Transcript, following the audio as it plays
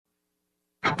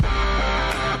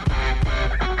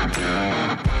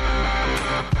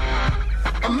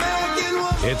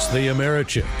It's the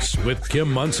Americhicks with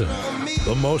Kim Munson.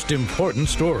 The most important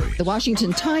story. The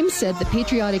Washington Times said the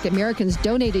patriotic Americans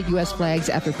donated U.S. flags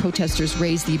after protesters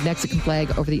raised the Mexican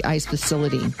flag over the ICE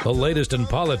facility. The latest in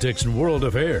politics and world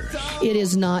affairs. It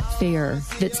is not fair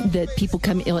that people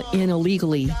come in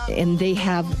illegally and they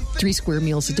have 3 square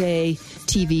meals a day,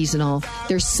 TVs and all.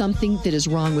 There's something that is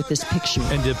wrong with this picture.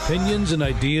 And opinions and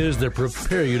ideas that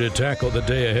prepare you to tackle the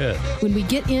day ahead. When we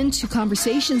get into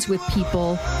conversations with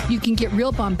people, you can get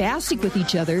real bombastic with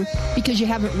each other because you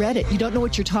haven't read it. You don't know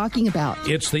what you're talking about.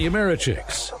 It's the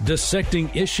Americhicks, dissecting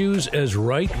issues as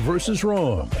right versus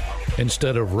wrong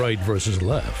instead of right versus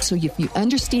left. So if you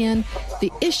understand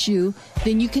the issue,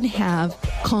 then you can have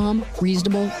calm,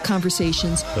 reasonable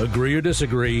conversations. Agree or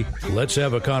disagree, let's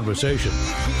have a conversation.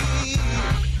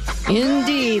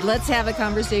 Indeed. Let's have a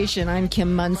conversation. I'm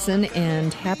Kim Munson,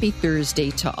 and happy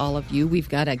Thursday to all of you. We've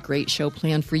got a great show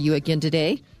planned for you again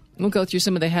today. We'll go through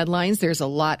some of the headlines. There's a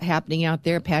lot happening out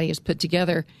there. Patty has put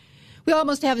together. We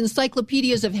almost have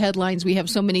encyclopedias of headlines. We have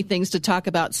so many things to talk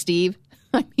about, Steve.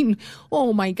 I mean,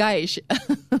 oh my gosh.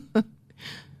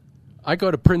 I go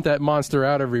to print that monster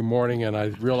out every morning, and I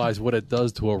realize what it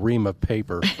does to a ream of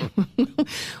paper.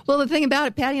 Well, the thing about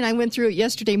it, Patty and I went through it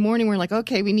yesterday morning. We're like,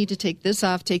 okay, we need to take this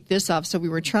off. So we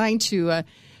were trying to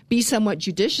be somewhat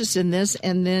judicious in this.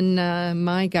 And then,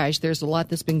 my gosh, there's a lot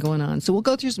that's been going on. So we'll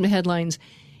go through some headlines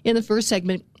in the first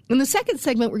segment. In the second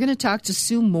segment, we're going to talk to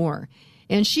Sue Moore.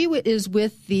 And she is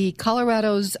with the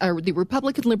the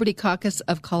Republican Liberty Caucus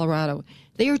of Colorado.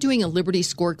 They are doing a Liberty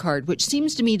Scorecard, which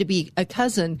seems to me to be a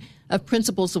cousin of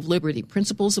Principles of Liberty.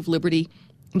 Principles of Liberty,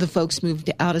 the folks moved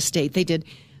out of state. They did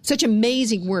such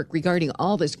amazing work regarding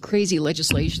all this crazy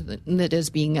legislation that is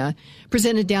being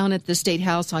presented down at the State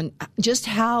House on just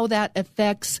how that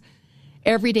affects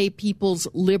everyday people's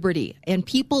liberty. And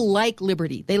people like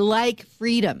liberty. They like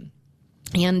freedom.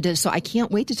 And so I can't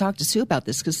wait to talk to Sue about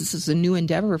this because this is a new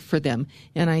endeavor for them.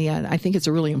 And I think it's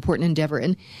a really important endeavor.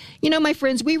 And, you know, my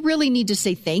friends, we really need to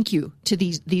say thank you to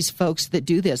these folks that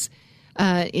do this.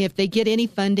 If they get any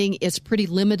funding, it's pretty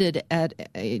limited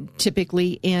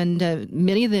typically. And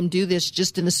many of them do this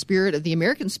just in the spirit of the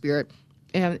American spirit.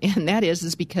 And that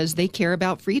is because they care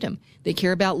about freedom. They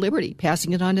care about liberty,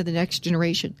 passing it on to the next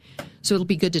generation. So it'll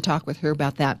be good to talk with her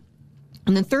about that.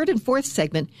 And then third and fourth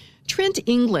segment, Trent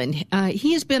England.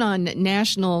 He has been on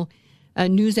national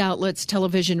news outlets,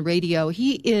 television, radio.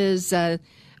 He is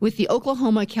with the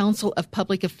Oklahoma Council of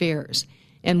Public Affairs.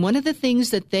 And one of the things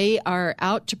that they are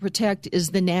out to protect is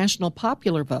the national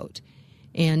popular vote.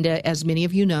 And as many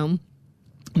of you know,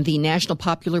 the national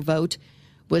popular vote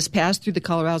was passed through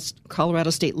the Colorado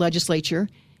State Legislature.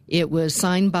 It was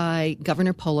signed by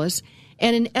Governor Polis.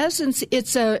 And in essence,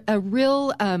 it's a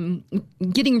real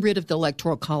getting rid of the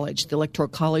Electoral College. The Electoral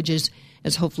College is,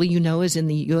 as hopefully you know, is in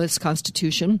the U.S.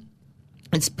 Constitution.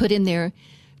 It's put in there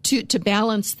to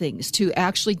balance things, to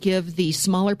actually give the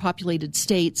smaller populated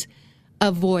states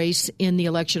a voice in the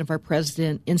election of our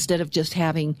president instead of just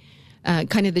having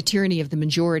kind of the tyranny of the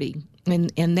majority.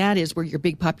 And that is where your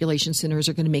big population centers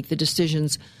are going to make the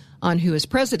decisions on who is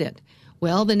president.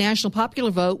 Well, the national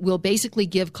popular vote will basically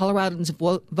give Coloradans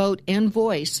vote and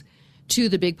voice to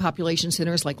the big population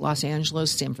centers like Los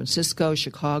Angeles, San Francisco,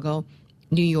 Chicago,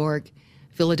 New York,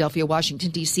 Philadelphia,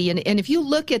 Washington, D.C. And if you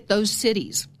look at those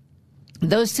cities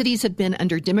have been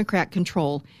under Democrat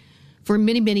control for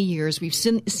many, many years. We've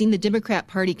seen the Democrat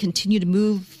Party continue to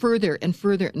move further and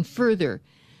further and further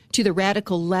to the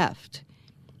radical left.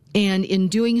 And in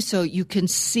doing so, you can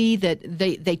see that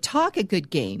they talk a good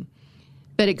game.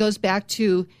 But it goes back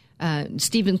to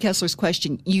Stephen Kessler's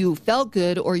question. You felt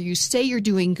good or you say you're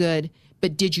doing good,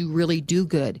 but did you really do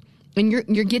good? And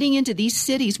you're getting into these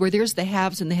cities where there's the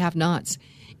haves and the have-nots.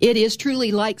 It is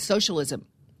truly like socialism,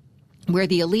 where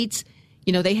the elites,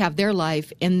 you know, they have their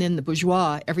life, and then the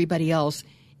bourgeois, everybody else,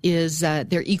 is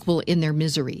they're equal in their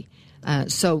misery.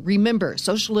 So remember,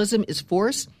 socialism is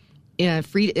force.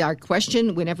 Our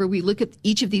question, whenever we look at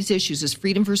each of these issues, is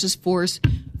freedom versus force,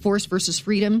 force versus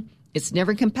freedom. It's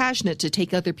never compassionate to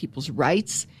take other people's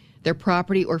rights, their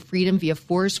property, or freedom via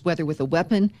force, whether with a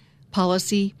weapon,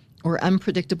 policy, or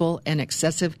unpredictable and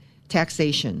excessive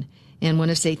taxation. And I want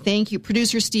to say thank you,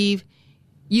 Producer Steve.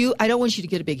 I don't want you to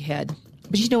get a big head,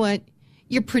 but you know what?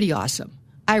 You're pretty awesome.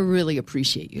 I really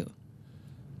appreciate you.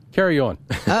 Carry on.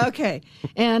 Okay.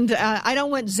 And I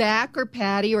don't want Zach or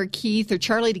Patty or Keith or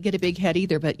Charlie to get a big head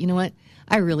either, but you know what?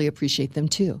 I really appreciate them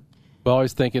too. Well, I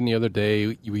was thinking the other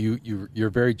day, you're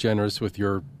very generous with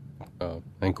your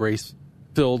and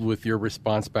grace-filled with your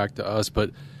response back to us, but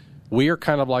we are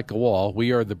kind of like a wall.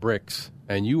 We are the bricks,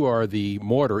 and you are the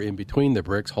mortar in between the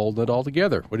bricks holding it all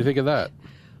together. What do you think of that?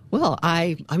 Well,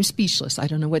 I'm speechless. I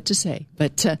don't know what to say.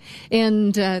 But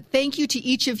thank you to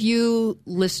each of you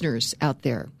listeners out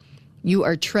there. You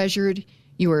are treasured,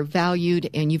 you are valued,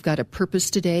 and you've got a purpose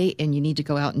today, and you need to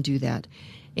go out and do that.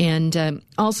 And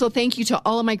also thank you to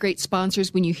all of my great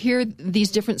sponsors. When you hear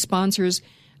these different sponsors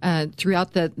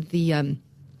throughout the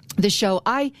show,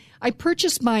 I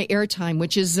purchased my airtime,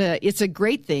 which is it's a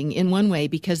great thing in one way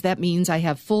because that means I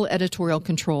have full editorial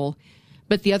control.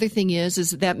 But the other thing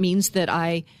is that means that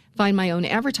I find my own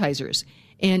advertisers.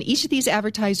 And each of these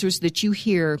advertisers that you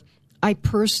hear, I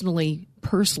personally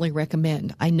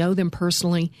recommend. I know them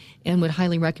personally and would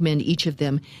highly recommend each of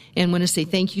them. And want to say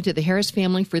thank you to the Harris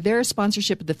family for their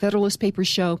sponsorship of the Federalist Papers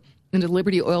Show and the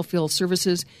Liberty Oilfield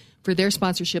Services for their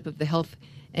sponsorship of the Health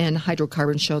and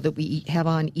Hydrocarbon Show that we have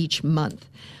on each month.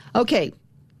 Okay,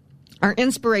 our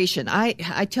inspiration. I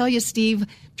tell you, Steve, I'm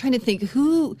trying to think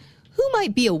who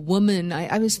might be a woman.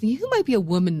 I was thinking, who might be a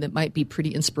woman that might be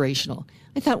pretty inspirational?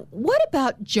 I thought, what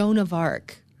about Joan of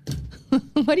Arc?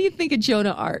 What do you think of Joan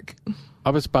of Arc? I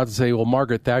was about to say, well,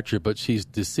 Margaret Thatcher, but she's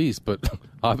deceased. But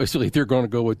obviously, if they're going to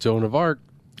go with Joan of Arc,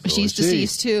 she's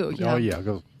deceased too. Yeah. Oh, yeah.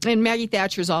 Go. And Maggie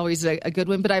Thatcher is always a good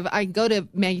one. But I go to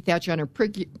Maggie Thatcher on a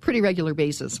pretty regular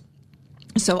basis.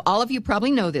 So all of you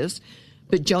probably know this,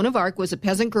 but Joan of Arc was a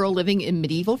peasant girl living in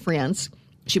medieval France.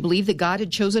 She believed that God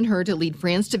had chosen her to lead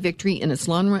France to victory in its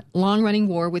long-running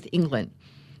war with England.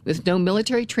 With no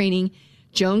military training,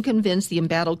 Joan convinced the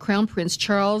embattled Crown Prince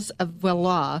Charles of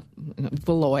Valois,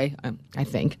 I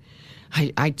think.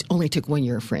 I only took 1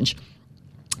 year of French.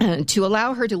 To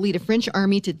allow her to lead a French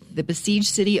army to the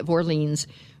besieged city of Orleans,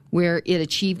 where it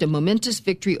achieved a momentous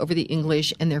victory over the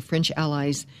English and their French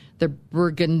allies, the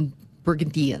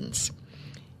Burgundians.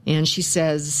 And she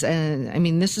says,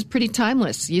 this is pretty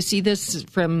timeless. You see this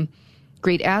from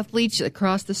great athletes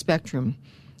across the spectrum.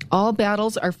 All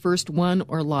battles are first won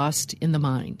or lost in the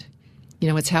mind.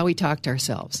 It's how we talk to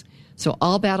ourselves. So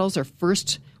all battles are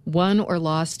first won or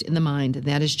lost in the mind, and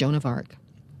that is Joan of Arc.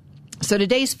 So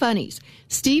today's funnies.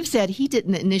 Steve said he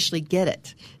didn't initially get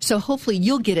it. So hopefully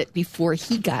you'll get it before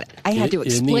he got it. I had to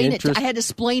explain it. I had to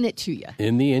explain it to you.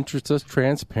 In the interest of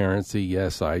transparency,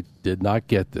 yes, I did not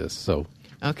get this. So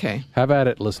okay. Have at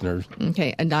it, listeners.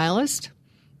 Okay. A nihilist,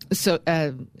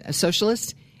 a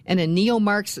socialist, and a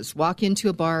neo-Marxist walk into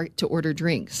a bar to order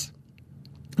drinks.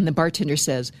 And the bartender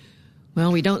says,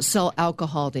 well, we don't sell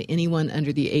alcohol to anyone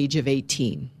under the age of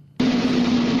 18.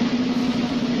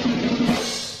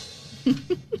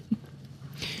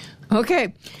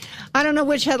 Okay. I don't know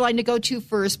which headline to go to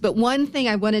first, but one thing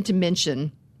I wanted to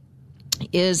mention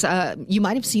is you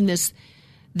might have seen this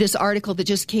article that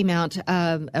just came out.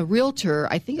 A realtor,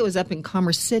 I think it was up in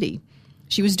Commerce City.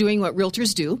 She was doing what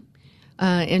realtors do,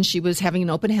 and she was having an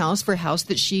open house for a house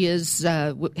that she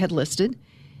had listed.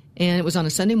 And it was on a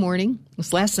Sunday morning. It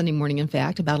was last Sunday morning, in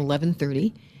fact, about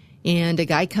 11:30. And a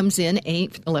guy comes in,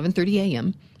 11:30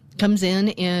 a.m., comes in,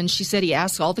 and she said he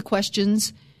asks all the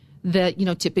questions that,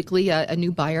 typically a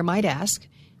new buyer might ask.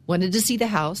 Wanted to see the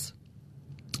house.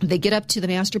 They get up to the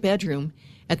master bedroom.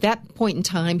 At that point in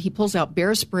time, he pulls out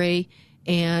bear spray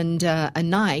and a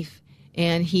knife,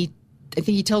 and I think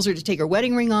he tells her to take her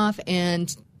wedding ring off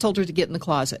and told her to get in the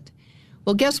closet.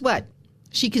 Well, guess what?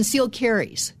 She concealed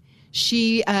carries.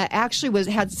 She actually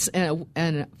had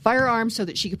a firearm so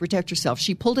that she could protect herself.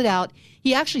 She pulled it out.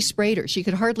 He actually sprayed her. She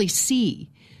could hardly see,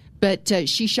 but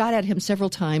she shot at him several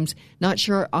times, not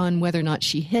sure on whether or not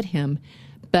she hit him,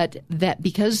 but that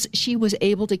because she was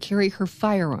able to carry her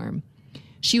firearm,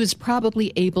 she was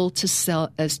probably able to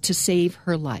save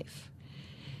her life.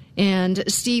 And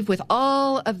Steve, with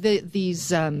all of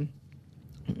these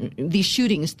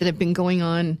shootings that have been going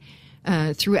on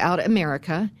throughout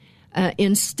America,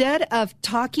 instead of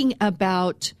talking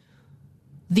about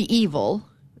the evil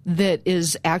that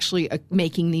is actually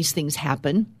making these things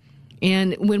happen,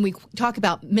 and when we talk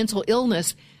about mental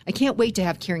illness, I can't wait to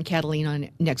have Karen Catalina on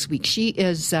next week. She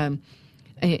is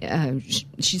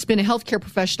she's been a healthcare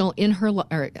professional in her,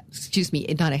 not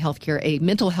a healthcare, a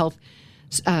mental health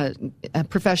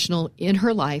professional in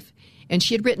her life, and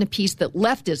she had written a piece that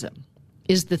leftism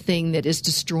is the thing that is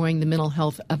destroying the mental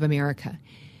health of America.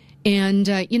 And,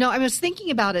 I was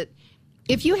thinking about it.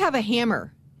 If you have a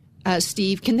hammer,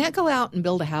 Steve, can that go out and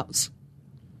build a house?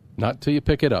 Not till you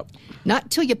pick it up.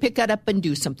 Not till you pick it up and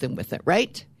do something with it,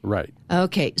 right? Right.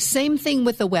 Okay, same thing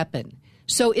with the weapon.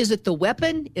 So is it the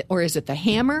weapon, or is it the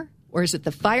hammer, or is it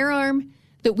the firearm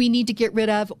that we need to get rid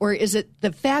of, or is it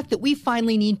the fact that we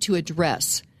finally need to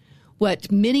address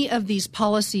what many of these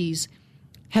policies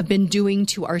have been doing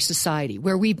to our society,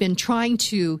 where we've been trying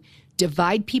to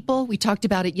divide people? We talked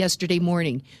about it yesterday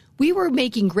morning. We were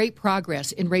making great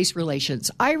progress in race relations.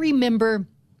 I remember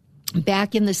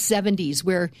back in the 70s,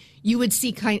 where you would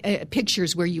see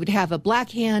pictures where you would have a black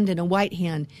hand and a white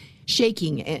hand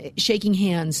shaking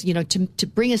hands, to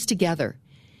bring us together.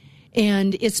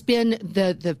 And it's been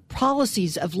the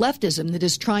policies of leftism that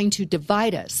is trying to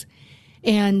divide us.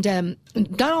 And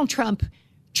Donald Trump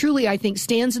truly, I think,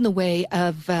 stands in the way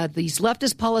of these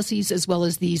leftist policies as well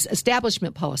as these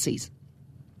establishment policies.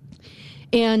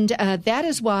 And that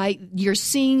is why you're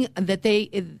seeing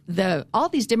that all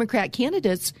these Democrat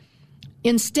candidates,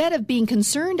 instead of being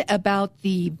concerned about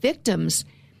the victims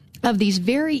of these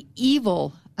very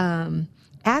evil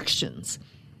actions,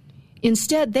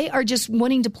 instead they are just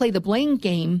wanting to play the blame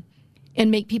game and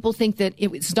make people think that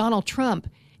it was Donald Trump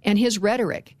and his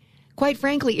rhetoric. Quite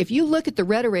frankly, if you look at the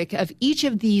rhetoric of each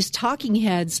of these talking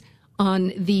heads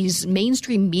on these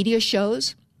mainstream media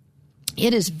shows,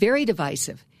 it is very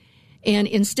divisive. And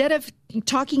instead of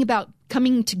talking about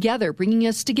coming together, bringing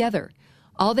us together,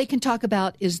 all they can talk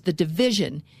about is the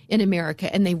division in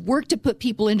America. And they work to put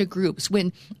people into groups.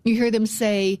 When you hear them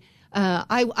say,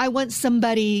 I want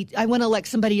to elect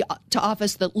somebody to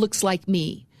office that looks like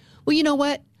me. Well, you know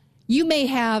what? You may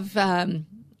have,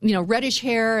 reddish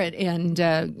hair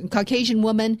and Caucasian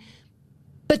woman,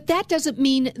 but that doesn't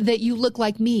mean that you look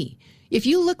like me. If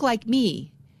you look like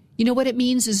me, you know what it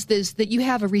means is that you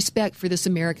have a respect for this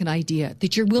American idea,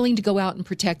 that you're willing to go out and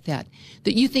protect that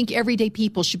you think everyday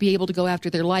people should be able to go after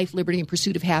their life, liberty, and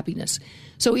pursuit of happiness.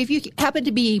 So if you happen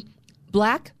to be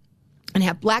black and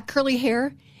have black curly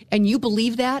hair and you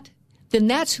believe that, then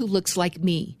that's who looks like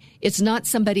me. It's not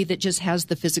somebody that just has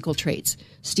the physical traits.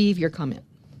 Steve, your comment.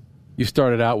 You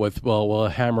started out with, will a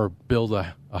hammer build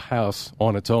a house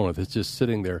on its own if it's just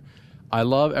sitting there? I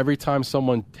love every time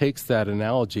someone takes that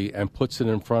analogy and puts it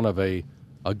in front of a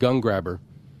gun grabber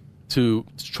to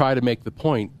try to make the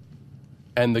point,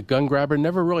 and the gun grabber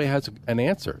never really has an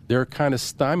answer. They're kind of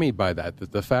stymied by that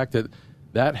the fact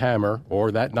that hammer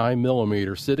or that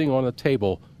 9mm sitting on a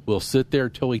table will sit there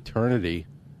till eternity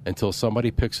until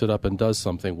somebody picks it up and does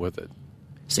something with it.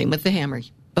 Same with the hammer,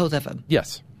 both of them.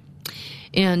 Yes.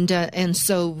 And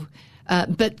so,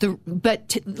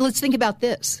 let's think about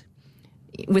this.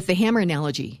 With the hammer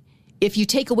analogy, if you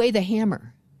take away the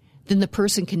hammer, then the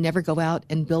person can never go out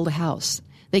and build a house.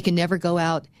 They can never go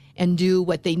out and do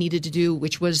what they needed to do,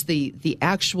 which was the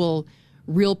actual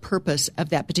real purpose of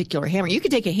that particular hammer. You could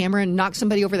take a hammer and knock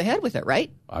somebody over the head with it, right?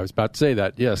 I was about to say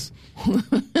that, yes.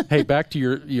 Hey, back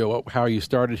to how you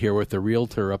started here with the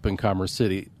realtor up in Commerce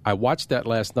City. I watched that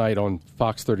last night on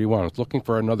Fox 31. I was looking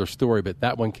for another story, but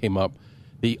that one came up.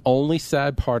 The only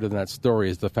sad part of that story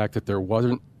is the fact that there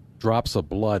wasn't drops of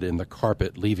blood in the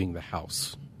carpet leaving the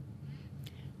house.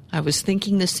 I was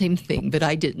thinking the same thing, but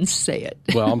I didn't say it.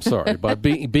 Well, I'm sorry, but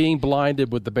being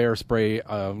blinded with the bear spray,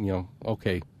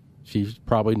 okay, she's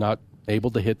probably not able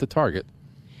to hit the target.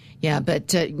 Yeah,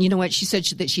 but you know what? She said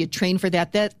that she had trained for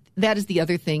that. That is the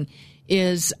other thing,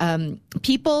 is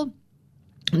people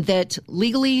that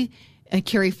legally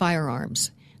carry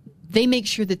firearms, they make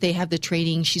sure that they have the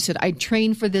training. She said, I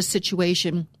trained for this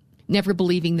situation, never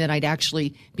believing that I'd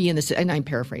actually be in this, and I'm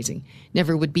paraphrasing,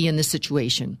 never would be in this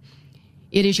situation.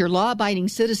 It is your law-abiding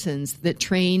citizens that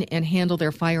train and handle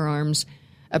their firearms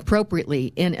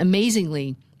appropriately. And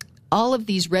amazingly, all of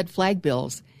these red flag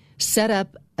bills set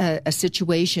up a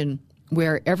situation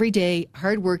where everyday,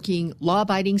 hardworking,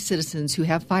 law-abiding citizens who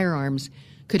have firearms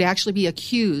could actually be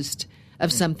accused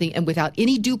of something, and without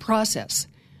any due process,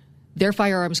 their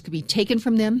firearms could be taken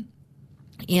from them,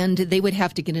 and they would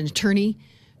have to get an attorney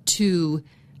to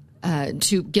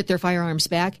get their firearms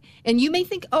back. And you may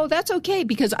think, oh, that's okay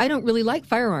because I don't really like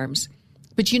firearms.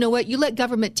 But you know what? You let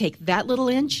government take that little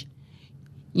inch,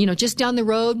 just down the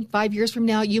road, 5 years from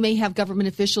now, you may have government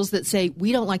officials that say,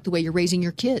 we don't like the way you're raising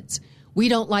your kids. We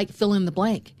don't like fill in the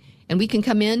blank. And we can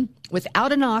come in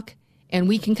without a knock, and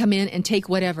we can come in and take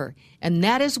whatever. And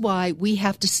that is why we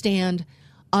have to stand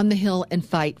on the Hill and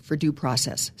fight for due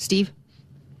process. Steve?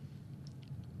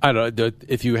 I don't know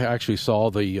if you actually saw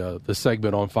the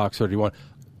segment on Fox 31.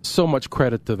 So much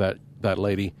credit to that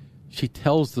lady. She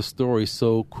tells the story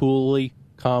so coolly,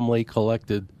 calmly,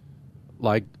 collected.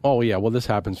 Like, oh yeah, well this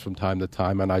happens from time to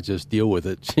time, and I just deal with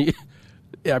it.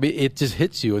 It just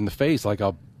hits you in the face like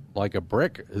a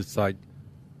brick. It's like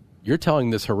you're telling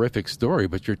this horrific story,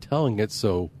 but you're telling it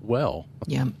so well.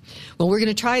 Yeah. Well, we're going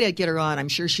to try to get her on. I'm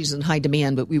sure she's in high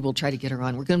demand, but we will try to get her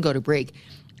on. We're going to go to break.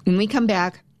 When we come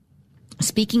back,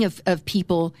 speaking of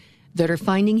people that are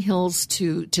finding hills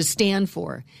to stand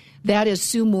for, that is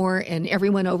Sue Moore and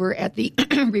everyone over at the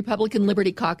Republican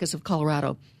Liberty Caucus of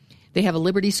Colorado. They have a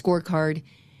Liberty scorecard,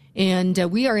 and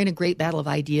we are in a great battle of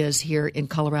ideas here in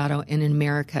Colorado and in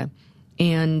America.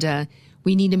 And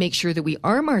we need to make sure that we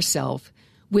arm ourselves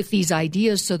with these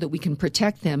ideas so that we can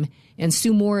protect them. And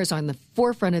Sue Moore is on the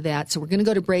forefront of that. So we're going to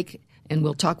go to break, and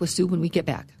we'll talk with Sue when we get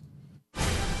back.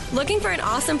 Looking for an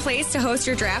awesome place to host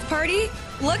your draft party?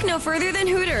 Look no further than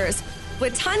Hooters.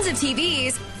 With tons of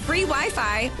TVs, free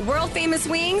Wi-Fi, world-famous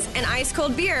wings, and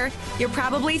ice-cold beer, you're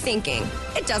probably thinking,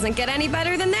 it doesn't get any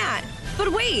better than that.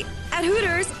 But wait, at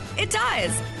Hooters, it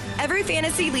does. Every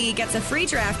fantasy league gets a free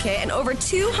draft kit and over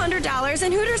 $200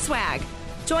 in Hooters swag.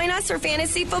 Join us for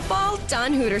fantasy football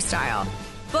done Hooters style.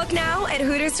 Book now at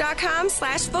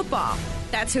Hooters.com/football.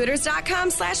 That's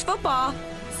Hooters.com/football.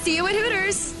 See you at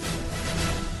Hooters.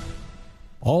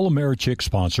 All AmeriChicks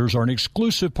sponsors are an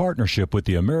exclusive partnership with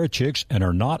the AmeriChicks and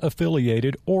are not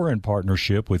affiliated or in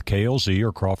partnership with KLZ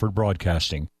or Crawford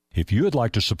Broadcasting. If you would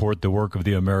like to support the work of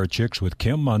the AmeriChicks with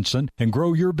Kim Munson and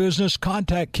grow your business,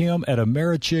 contact Kim at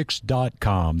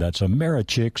AmeriChicks.com. That's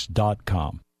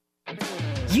AmeriChicks.com.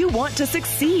 You want to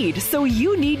succeed, so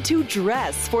you need to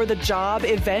dress for the job,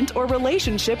 event, or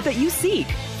relationship that you seek.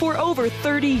 For over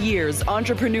 30 years,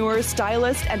 entrepreneur,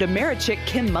 stylist, and AmeriChick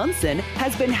Kim Munson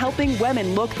has been helping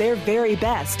women look their very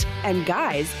best. And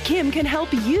guys, Kim can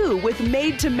help you with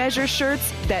made-to-measure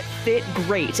shirts that fit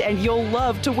great and you'll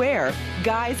love to wear.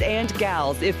 Guys and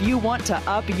gals, if you want to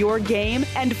up your game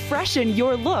and freshen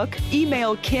your look,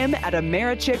 email Kim at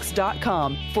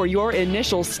AmeriChicks.com for your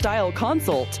initial style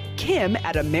consult. Kim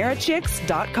at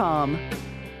AmeriChicks.com.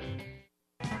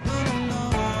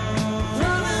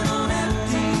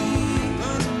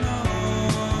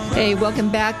 Hey,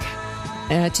 welcome back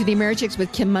to the AmeriChicks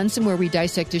with Kim Munson, where we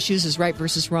dissect issues as right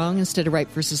versus wrong instead of right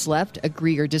versus left,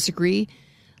 agree or disagree.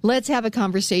 Let's have a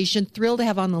conversation. Thrilled to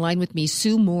have on the line with me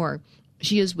Sue Moore.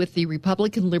 She is with the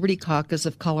Republican Liberty Caucus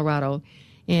of Colorado,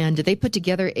 and they put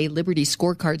together a Liberty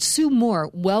Scorecard. Sue Moore,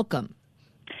 welcome.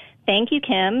 Thank you,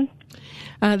 Kim.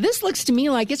 This looks to me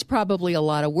like it's probably a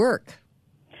lot of work.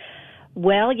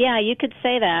 Well, yeah, you could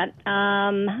say that.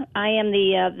 I am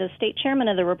the state chairman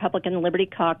of the Republican Liberty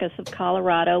Caucus of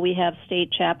Colorado. We have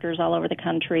state chapters all over the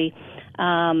country.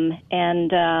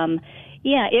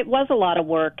 Yeah, it was a lot of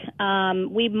work.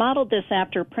 We modeled this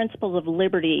after Principles of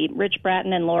Liberty. Rich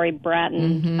Bratton and Lori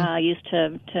Bratton used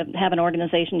to have an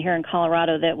organization here in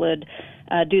Colorado that would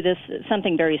do this,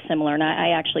 something very similar. And I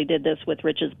actually did this with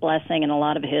Rich's blessing and a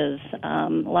lot of his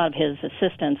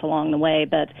assistance along the way.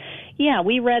 But yeah,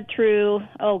 we read through,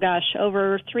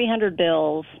 over 300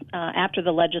 bills after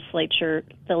the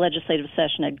legislative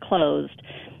session had closed.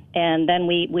 And then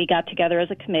we got together as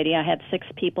a committee. I had 6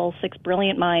 people, 6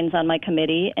 brilliant minds on my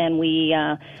committee, and we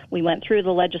went through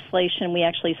the legislation. We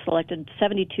actually selected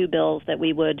 72 bills that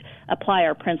we would apply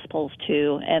our principles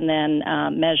to, and then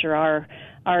measure our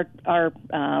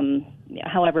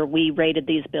however we rated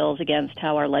these bills against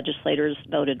how our legislators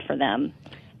voted for them,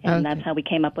 and that's how we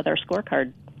came up with our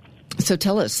scorecard. So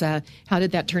tell us, how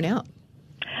did that turn out?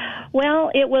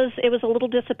 Well, it was a little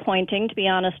disappointing, to be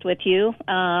honest with you.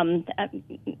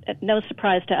 No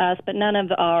surprise to us, but none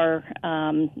of our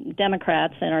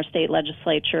Democrats in our state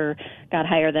legislature got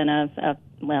higher than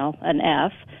an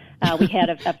F. We had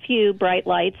a few bright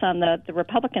lights on the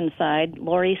Republican side.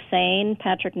 Lori Sain,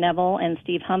 Patrick Neville, and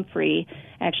Steve Humphrey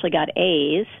actually got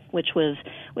A's, which was,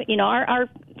 our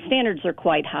standards are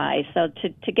quite high, so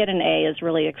to get an A is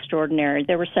really extraordinary.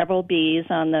 There were several B's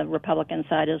on the Republican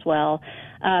side as well.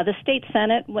 The state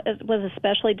Senate was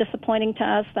especially disappointing to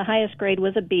us. The highest grade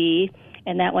was a B,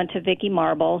 and that went to Vicki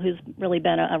Marble, who's really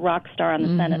been a rock star on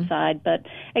the Senate side. But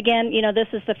again, this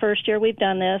is the first year we've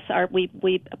done this.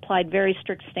 We applied very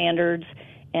strict standards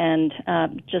and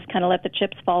just kind of let the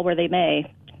chips fall where they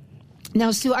may.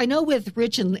 Now, Sue, I know with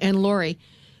Rich and Lori,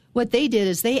 what they did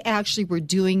is they actually were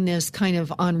doing this kind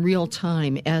of on real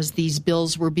time as these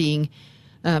bills were being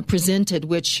presented,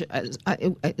 which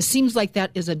it seems like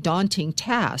that is a daunting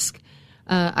task.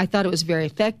 I thought it was very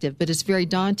effective, but it's very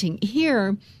daunting.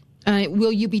 Here,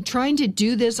 will you be trying to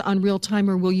do this on real time,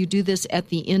 or will you do this at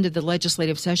the end of the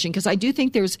legislative session? Because I do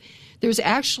think there's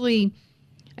actually,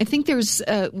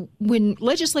 when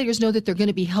legislators know that they're going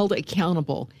to be held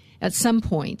accountable at some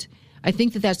point, I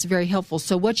think that that's very helpful.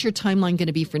 So what's your timeline going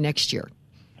to be for next year?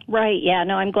 Right, yeah,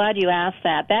 no, I'm glad you asked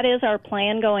that. That is our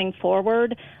plan going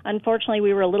forward. Unfortunately,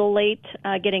 we were a little late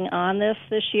getting on this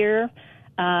year,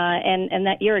 and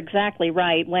that you're exactly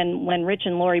right. When Rich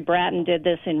and Lori Bratton did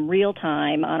this in real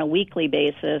time on a weekly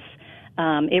basis,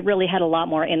 it really had a lot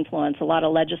more influence. A lot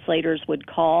of legislators would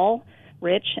call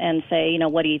Rich and say,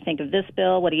 what do you think of this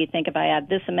bill? What do you think if I add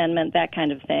this amendment? That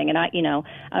kind of thing. And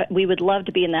we would love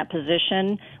to be in that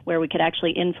position where we could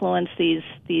actually influence these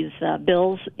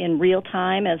bills in real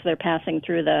time as they're passing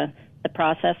through the the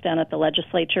process down at the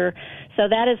legislature. So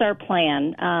that is our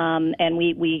plan, and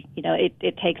we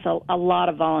it takes a lot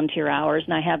of volunteer hours,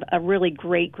 and I have a really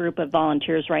great group of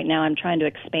volunteers right now. I'm trying to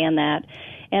expand that,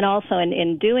 and also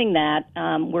in doing that,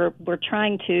 we're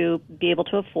trying to be able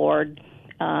to afford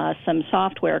some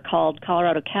software called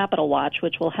Colorado Capitol Watch,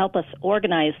 which will help us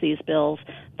organize these bills,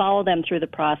 follow them through the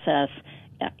process,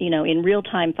 in real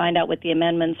time, find out what the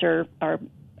amendments are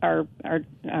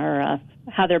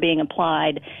how they're being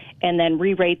applied, and then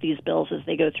re-rate these bills as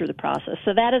they go through the process.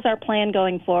 So that is our plan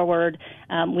going forward.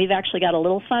 We've actually got a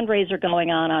little fundraiser going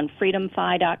on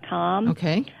freedomfi.com.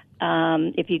 Okay.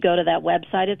 If you go to that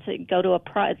website,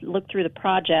 look through the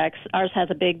projects. Ours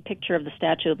has a big picture of the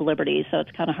Statue of Liberty, so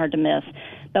it's kind of hard to miss.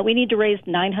 But we need to raise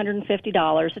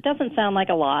 $950. It doesn't sound like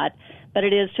a lot, but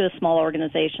it is to a small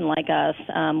organization like us.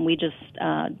 We just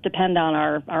depend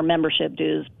on our membership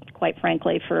dues, quite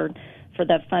frankly, for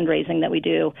the fundraising that we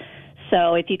do.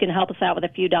 So if you can help us out with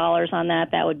a few dollars on that,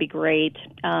 that would be great.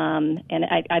 And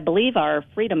I believe our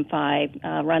Freedom Fi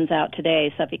runs out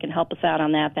today, so if you can help us out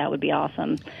on that, that would be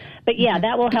awesome. But yeah,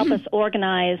 that will help us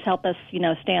organize, help us,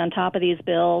 stay on top of these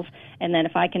bills. And then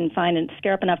if I can find and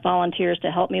scare up enough volunteers to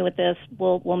help me with this,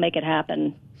 we'll make it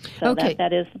happen. So okay.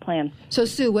 that is the plan. So,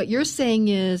 Sue, what you're saying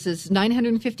is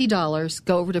 $950,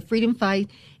 go over to Freedom Fi,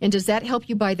 and does that help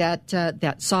you buy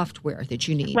that software that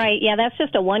you need? Right, yeah, that's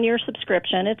just a one-year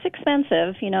subscription. It's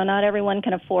expensive, not everyone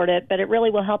can afford it, but it really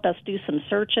will help us do some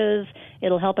searches.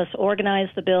 It'll help us organize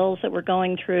the bills that we're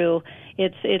going through.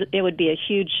 It would be a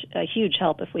huge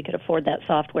help if we could afford that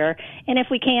software. And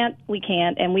if we can't, we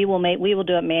can't, and we will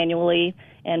do it manually,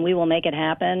 and we will make it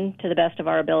happen to the best of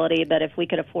our ability. But if we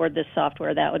could afford this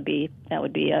software, that would be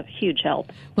a huge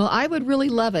help. Well, I would really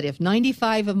love it if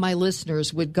 95 of my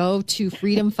listeners would go to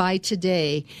Freedom Fi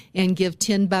today and give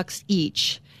 $10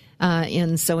 each.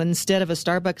 And so instead of a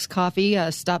Starbucks coffee,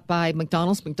 stop by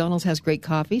McDonald's. McDonald's has great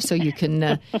coffee, so you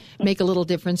can make a little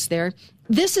difference there.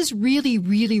 This is really,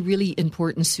 really, really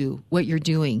important, Sue, what you're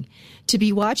doing. To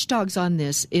be watchdogs on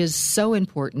this is so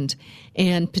important.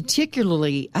 And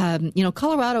particularly,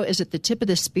 Colorado is at the tip of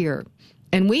the spear.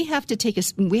 And we have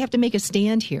to make a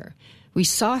stand here. We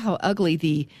saw how ugly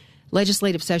the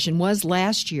legislative session was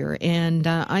last year, and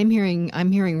I'm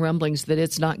hearing rumblings that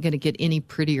it's not going to get any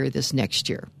prettier this next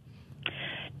year.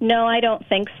 No, I don't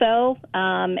think so.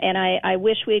 And I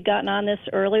wish we had gotten on this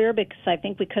earlier, because I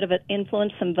think we could have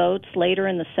influenced some votes later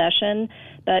in the session.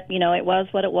 But, it was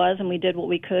what it was, and we did what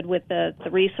we could with the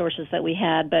resources that we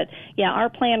had. But, yeah, our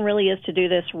plan really is to do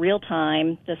this real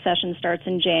time. The session starts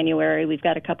in January. We've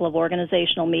got a couple of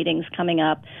organizational meetings coming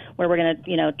up where we're going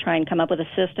to, try and come up with a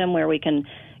system where we can,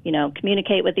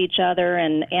 communicate with each other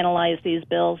and analyze these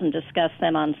bills and discuss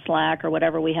them on Slack or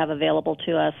whatever we have available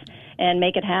to us and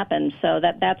make it happen. So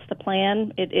that's the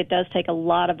plan. It does take a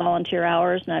lot of volunteer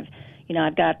hours, and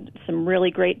I've got some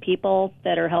really great people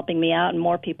that are helping me out, and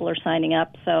more people are signing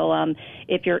up. So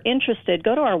if you're interested,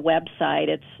 go to our website.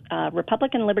 It's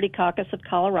Republican Liberty Caucus of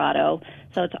Colorado.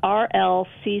 So it's rlcco.org.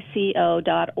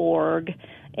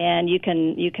 And you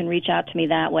can reach out to me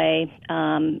that way.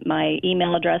 My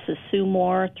email address is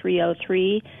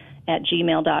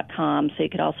suemore303@gmail.com, so you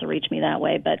could also reach me that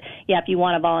way. But, yeah, if you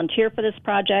want to volunteer for this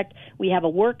project, we have a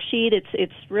worksheet.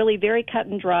 It's really very cut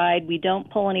and dried. We don't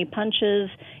pull any punches.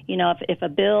 If a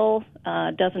bill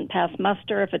doesn't pass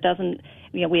muster, if it doesn't,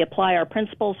 we apply our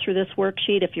principles through this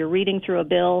worksheet. If you're reading through a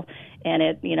bill and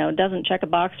it, doesn't check a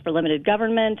box for limited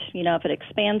government, if it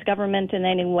expands government in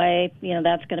any way,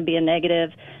 that's going to be a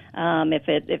negative. If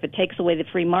it takes away the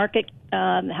free market,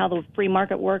 how the free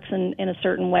market works in a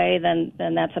certain way, then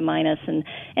that's a minus, and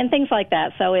things like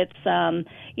that. So it's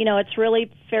it's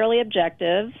really fairly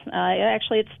objective.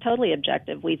 Actually, it's totally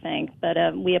objective, we think. But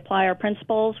we apply our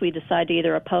principles. We decide to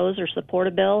either oppose or support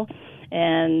a bill,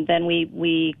 and then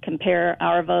we compare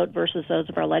our vote versus those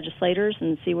of our legislators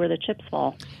and see where the chips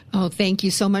fall. Oh, thank you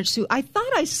so much, Sue. I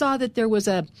thought I saw that there was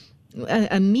a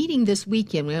meeting this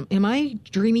weekend. Am I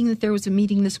dreaming that there was a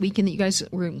meeting this weekend that you guys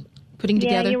were putting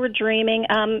together? Yeah, you were dreaming.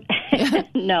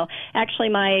 No, actually,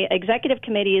 my executive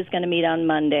committee is going to meet on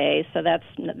Monday, so that's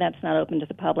not open to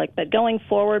the public. But going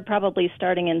forward, probably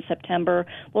starting in September,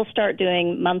 we'll start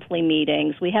doing monthly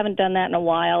meetings. We haven't done that in a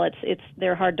while.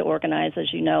 They're hard to organize,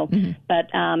 as you know. Mm-hmm. But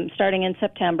starting in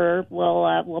September,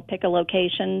 we'll pick a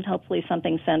location, hopefully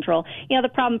something central. The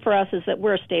problem for us is that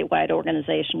we're a statewide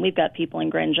organization. We've got people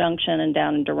in Grand Junction and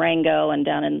down in Durango and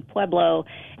down in Pueblo,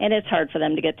 and it's hard for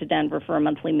them to get to Denver for a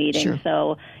monthly meeting. Sure.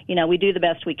 So, we do the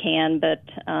best we can, but,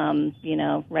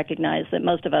 recognize that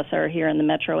most of us are here in the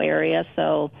metro area.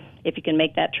 So, if you can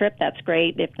make that trip, that's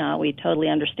great. If not, we totally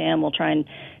understand. We'll try and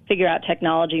figure out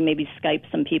technology, maybe Skype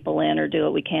some people in or do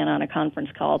what we can on a conference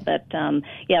call. But,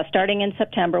 starting in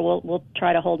September, we'll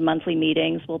try to hold monthly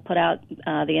meetings. We'll put out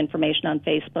the information on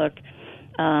Facebook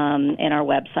and our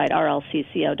website,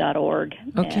 rlcco.org,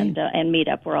 and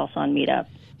Meetup. We're also on Meetup.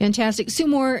 Fantastic. Sue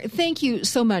Moore, thank you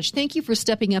so much. Thank you for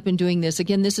stepping up and doing this.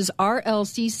 Again, this is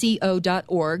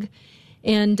rlcco.org.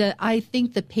 And I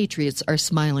think the Patriots are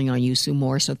smiling on you, Sue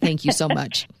Moore, so thank you so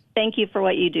much. Thank you for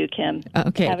what you do, Kim.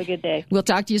 Okay. Have a good day. We'll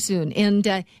talk to you soon. And,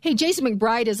 hey, Jason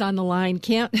McBride is on the line.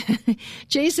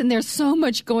 Jason, there's so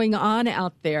much going on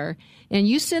out there. And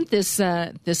you sent this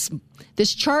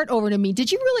chart over to me.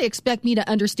 Did you really expect me to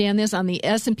understand this on the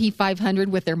S&P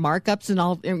 500 with their markups and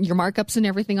all your markups and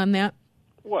everything on that?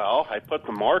 Well, I put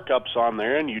the markups on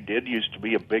there, and you did used to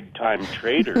be a big-time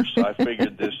trader, so I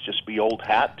figured this just be old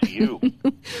hat to you.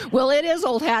 Well, it is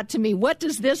old hat to me. What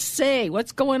does this say?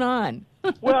 What's going on?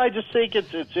 Well, I just think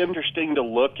it's interesting to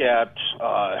look at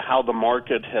how the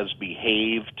market has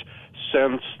behaved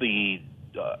since the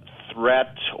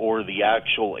threat or the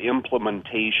actual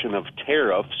implementation of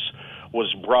tariffs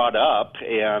was brought up.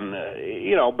 And,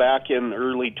 back in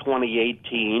early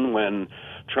 2018 when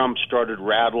Trump started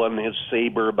rattling his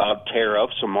saber about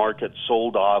tariffs, the market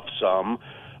sold off some.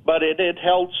 But it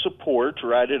held support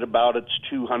right at about its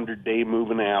 200-day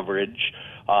moving average.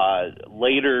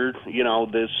 Later,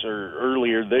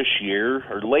 earlier this year,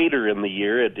 or later in the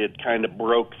year, it kind of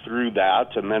broke through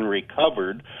that and then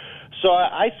recovered. So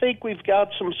I think we've got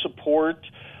some support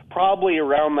probably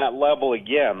around that level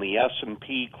again. The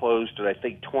S&P closed at, I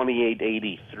think,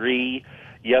 2883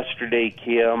 yesterday,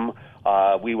 Kim.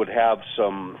 We would have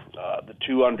the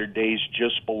 200 days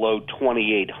just below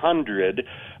 2,800,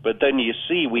 but then you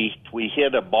see we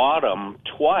hit a bottom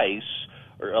twice,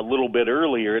 or a little bit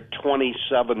earlier at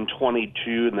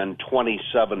 2722 and then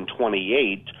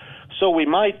 2728. So we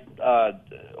might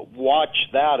watch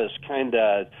that as kind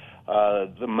of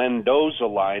the Mendoza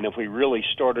line. If we really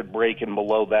started breaking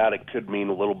below that, it could mean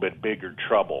a little bit bigger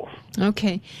trouble.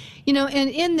 Okay. And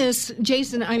in this,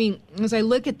 Jason, as I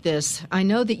look at this, I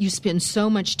know that you spend so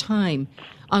much time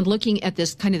on looking at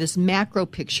this kind of this macro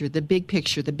picture, the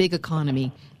big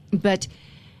economy. But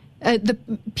the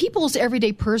people's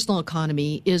everyday personal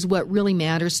economy is what really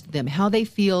matters to them, how they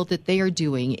feel that they are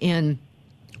doing. And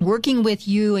working with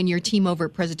you and your team over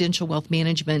at Presidential Wealth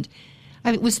Management,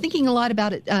 I was thinking a lot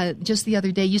about it just the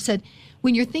other day. You said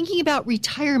when you're thinking about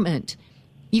retirement,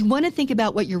 you want to think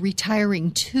about what you're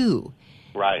retiring to.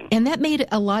 Right. And that made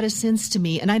a lot of sense to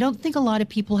me. And I don't think a lot of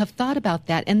people have thought about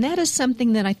that. And that is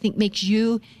something that I think makes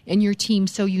you and your team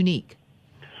so unique.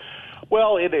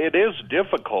 Well, it is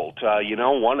difficult.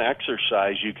 One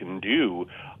exercise you can do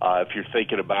if you're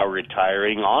thinking about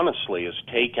retiring, honestly, is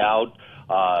take out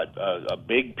a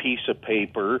big piece of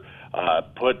paper,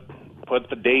 put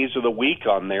the days of the week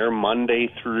on there, Monday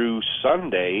through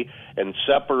Sunday, and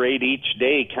separate each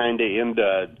day kind of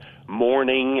into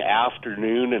morning,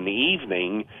 afternoon, and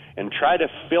evening, and try to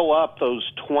fill up those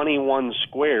 21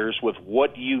 squares with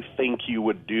what you think you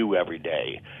would do every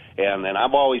day. And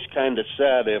I've always kind of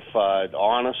said, if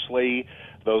honestly,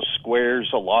 those squares,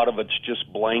 a lot of it's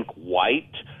just blank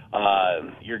white,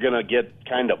 you're going to get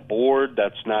kind of bored.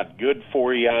 That's not good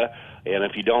for you. And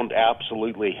if you don't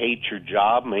absolutely hate your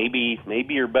job, maybe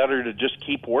you're better to just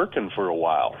keep working for a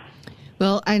while.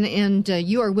 Well, and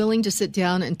you are willing to sit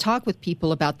down and talk with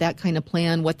people about that kind of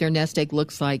plan, what their nest egg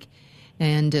looks like.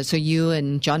 And so you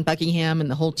and John Buckingham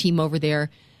and the whole team over there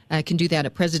can do that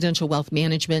at Presidential Wealth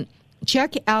Management.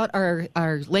 Check out our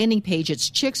landing page.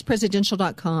 It's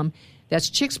chickspresidential.com. That's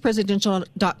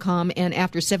chickspresidential.com. And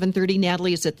after 7:30,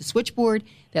 Natalie is at the switchboard.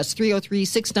 That's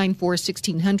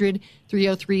 303-694-1600,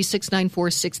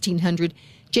 303-694-1600.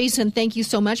 Jason, thank you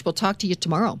so much. We'll talk to you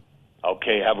tomorrow.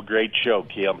 Okay, have a great show,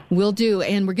 Kim. Will do.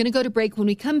 And we're going to go to break. When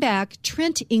we come back,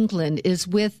 Trent England is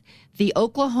with the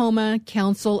Oklahoma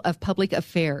Council of Public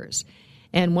Affairs.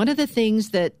 And one of the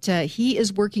things that he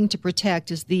is working to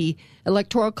protect is the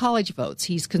Electoral College votes.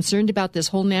 He's concerned about this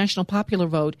whole national popular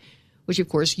vote, which, of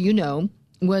course,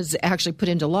 was actually put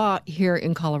into law here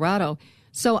in Colorado.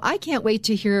 So I can't wait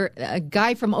to hear a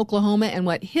guy from Oklahoma and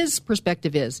what his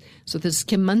perspective is. So this is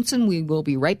Kim Munson. We will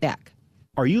be right back.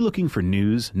 Are you looking for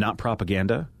news, not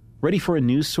propaganda? Ready for a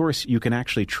news source you can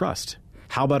actually trust?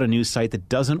 How about a news site that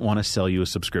doesn't want to sell you a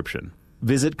subscription?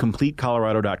 Visit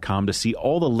CompleteColorado.com to see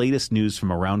all the latest news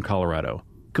from around Colorado.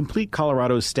 Complete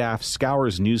Colorado's staff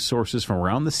scours news sources from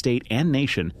around the state and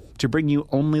nation to bring you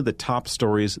only the top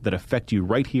stories that affect you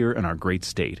right here in our great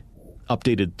state.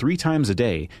 Updated 3 times a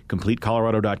day,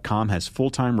 CompleteColorado.com has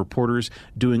full-time reporters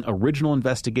doing original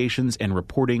investigations and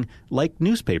reporting like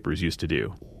newspapers used to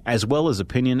do, as well as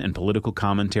opinion and political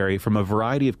commentary from a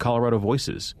variety of Colorado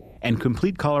voices. And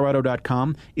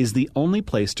CompleteColorado.com is the only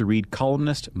place to read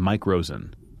columnist Mike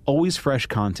Rosen. Always fresh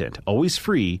content, always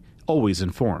free, always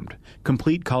informed.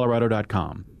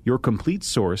 CompleteColorado.com, your complete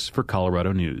source for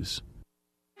Colorado news.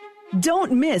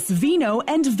 Don't miss Vino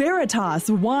and Veritas,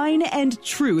 Wine and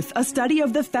Truth, a study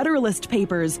of the Federalist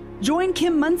Papers. Join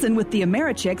Kim Munson with the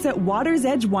Americhicks at Water's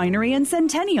Edge Winery in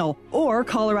Centennial or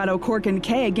Colorado Cork and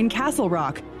Keg in Castle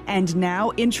Rock. And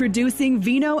now introducing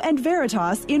Vino and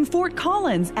Veritas in Fort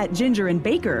Collins at Ginger and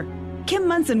Baker. Kim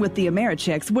Munson with the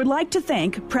Americhicks would like to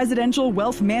thank Presidential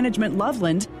Wealth Management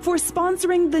Loveland for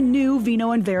sponsoring the new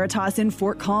Vino and Veritas in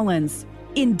Fort Collins.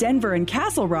 In Denver and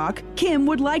Castle Rock, Kim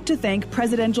would like to thank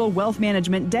Presidential Wealth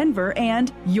Management Denver and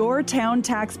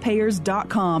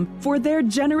YourTownTaxpayers.com for their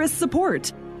generous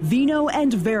support. Vino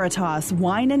and Veritas,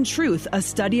 Wine and Truth, a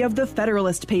study of the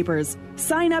Federalist Papers.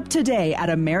 Sign up today at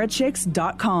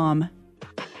Americhicks.com.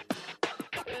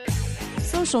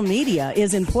 Social media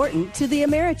is important to the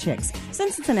Americhicks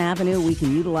since it's an avenue we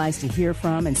can utilize to hear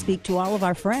from and speak to all of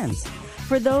our friends.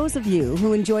 For those of you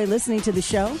who enjoy listening to the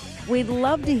show, we'd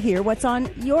love to hear what's on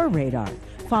your radar.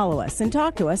 Follow us and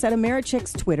talk to us at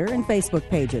Americhicks Twitter and Facebook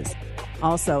pages.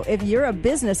 Also, if you're a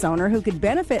business owner who could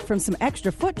benefit from some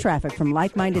extra foot traffic from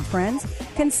like-minded friends,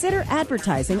 consider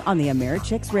advertising on the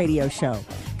Americhicks radio show.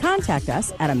 Contact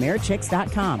us at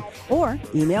Americhicks.com or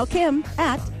email Kim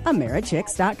at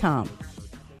Americhicks.com.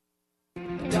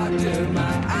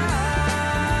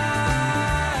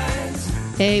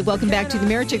 Hey, welcome back to the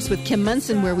Americhicks with Kim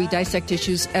Munson, where we dissect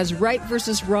issues as right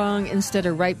versus wrong instead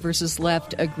of right versus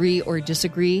left, agree or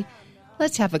disagree.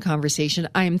 Let's have a conversation.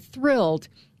 I am thrilled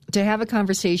to have a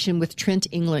conversation with Trent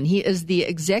England. He is the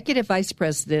Executive Vice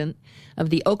President of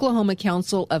the Oklahoma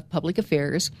Council of Public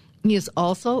Affairs. He is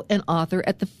also an author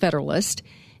at The Federalist,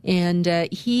 and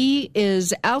he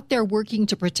is out there working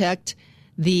to protect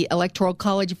the Electoral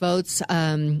College votes,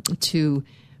 to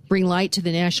bring light to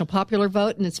the national popular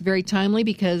vote, and it's very timely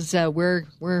because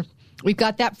we've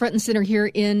got that front and center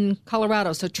here in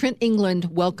Colorado. So, Trent England,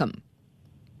 welcome.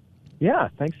 Yeah,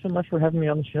 thanks so much for having me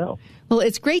on the show. Well,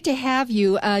 it's great to have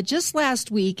you. Just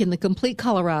last week in the Complete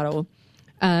Colorado,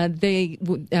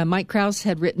 Mike Krause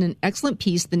had written an excellent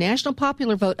piece. The national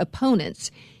popular vote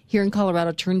opponents here in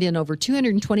Colorado turned in over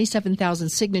 227,000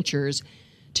 signatures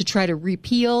to try to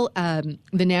repeal the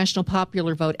national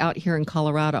popular vote out here in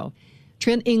Colorado.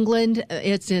 Trent England,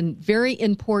 it's very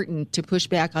important to push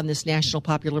back on this national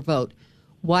popular vote.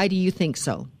 Why do you think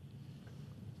so?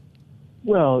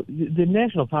 Well, the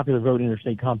National Popular Vote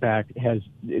Interstate Compact has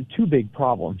 2 big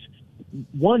problems.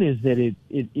 One is that it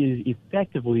is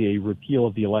effectively a repeal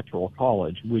of the Electoral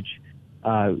College, which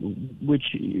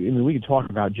we could talk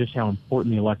about just how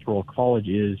important the Electoral College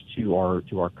is to our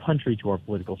country, to our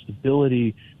political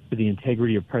stability, to the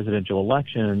integrity of presidential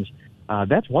elections.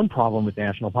 That's one problem with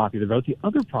national popular vote. The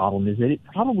other problem is that it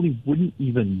probably wouldn't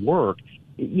even work.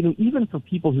 Even for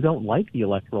people who don't like the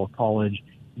Electoral College,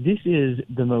 this is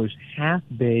the most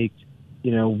half-baked,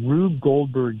 Rube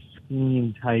Goldberg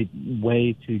scheme type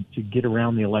way to get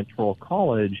around the Electoral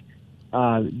College.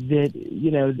 That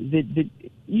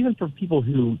even for people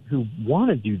who want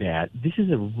to do that, this is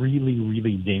a really,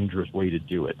 really dangerous way to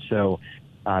do it. So,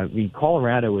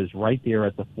 Colorado is right there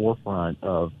at the forefront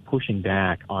of pushing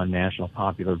back on national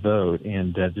popular vote,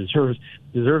 and deserves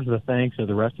the thanks of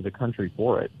the rest of the country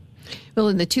for it. Well,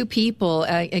 and the 2 people,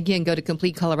 again, go to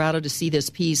Complete Colorado to see this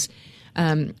piece,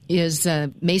 is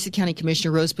Mesa County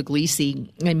Commissioner Rose Puglisi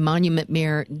and Monument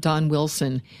Mayor Don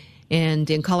Wilson. And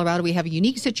in Colorado, we have a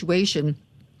unique situation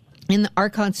in our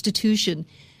Constitution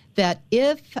that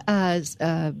if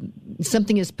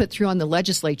something is put through the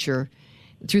legislature,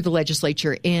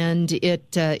 and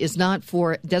it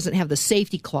doesn't have the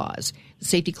safety clause. The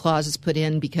safety clause is put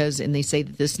in and they say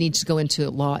that this needs to go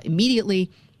into law immediately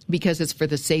because it's for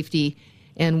the safety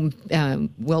and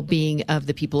well-being of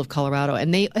the people of Colorado.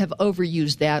 And they have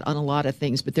overused that on a lot of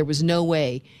things, but there was no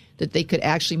way that they could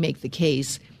actually make the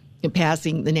case in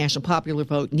passing the national popular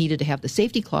vote needed to have the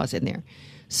safety clause in there.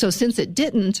 So since it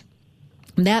didn't,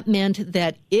 that meant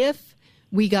that if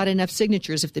we got enough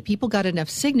signatures, if the people got enough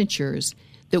signatures,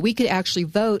 that we could actually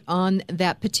vote on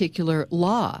that particular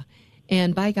law.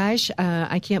 And by gosh,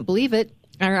 I can't believe it.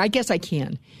 Or I guess I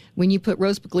can. When you put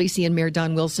Rose Puglisi and Mayor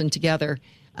Don Wilson together,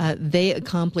 they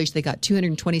got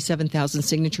 227,000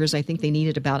 signatures. I think they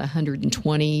needed about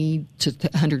 120 to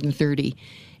 130.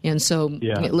 And so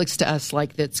It looks to us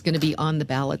like that's going to be on the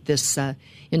ballot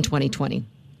in 2020.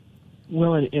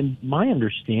 Well, and my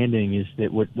understanding is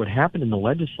that what happened in the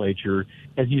legislature,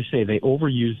 as you say, they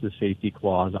overused the safety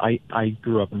clause. I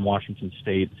grew up in Washington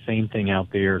State, same thing out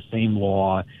there, same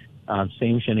law,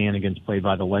 same shenanigans played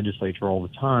by the legislature all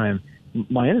the time.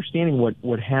 My understanding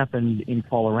what happened in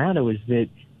Colorado is that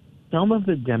some of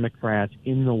the Democrats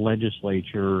in the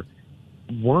legislature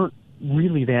weren't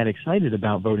really that excited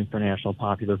about voting for national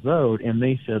popular vote, and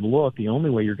they said, look, the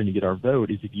only way you're going to get our vote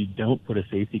is if you don't put a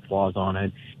safety clause on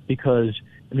it, because,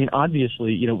 I mean,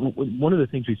 obviously, you know, one of the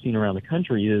things we've seen around the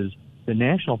country is the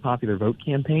National Popular Vote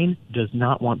campaign does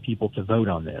not want people to vote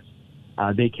on this.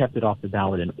 They kept it off the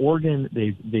ballot in Oregon.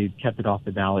 They kept it off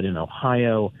the ballot in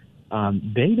Ohio.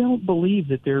 They don't believe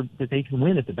that they can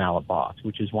win at the ballot box,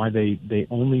 which is why they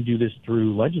only do this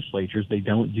through legislatures. They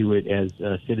don't do it as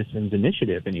a citizens'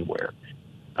 initiative anywhere,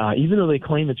 even though they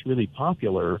claim it's really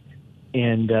popular.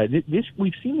 And this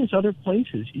we've seen this other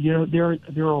places. You know,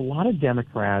 there are a lot of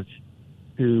Democrats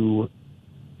who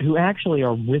actually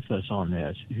are with us on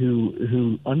this,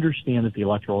 who understand that the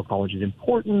Electoral College is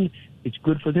important. It's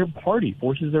good for their party,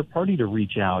 forces their party to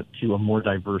reach out to a more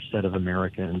diverse set of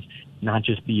Americans, not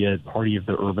just be a party of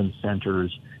the urban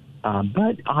centers.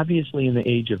 But obviously in the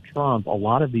age of Trump, a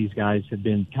lot of these guys have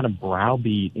been kind of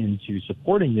browbeat into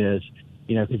supporting this,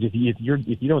 you know, because if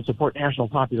you don't support national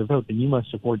popular vote, then you must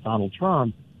support Donald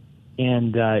Trump.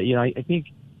 And, you know, I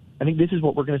think this is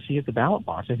what we're going to see at the ballot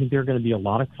box. I think there are going to be a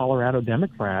lot of Colorado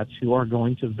Democrats who are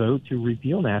going to vote to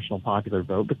repeal national popular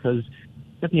vote because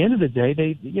at the end of the day,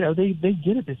 they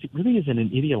get it. This really isn't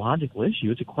an ideological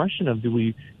issue. It's a question of do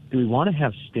we want to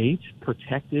have states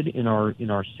protected in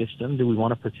our system? Do we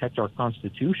want to protect our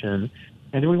Constitution?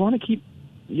 And do we want to keep,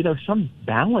 you know, some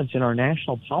balance in our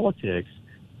national politics?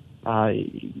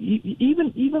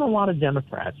 Even a lot of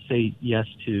Democrats say yes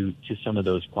to some of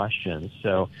those questions.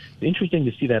 So it's interesting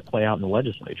to see that play out in the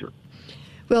legislature.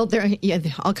 Well,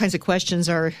 all kinds of questions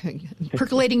are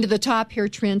percolating to the top here,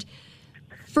 Trent.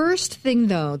 First thing,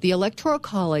 though, the Electoral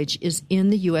College is in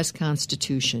the U.S.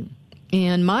 Constitution.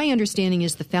 And my understanding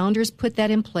is the founders put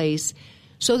that in place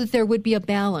so that there would be a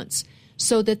balance,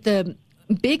 so that the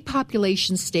big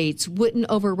population states wouldn't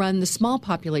overrun the small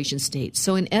population states.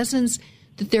 So in essence,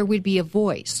 that there would be a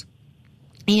voice.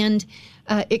 And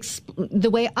the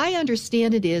way I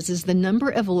understand it is the number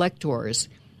of electors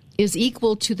is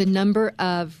equal to the number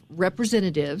of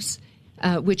representatives,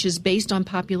 which is based on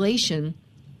population,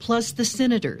 plus the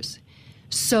senators.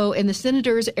 So, and the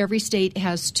senators, every state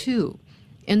has 2.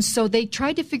 And so they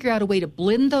tried to figure out a way to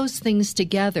blend those things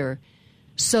together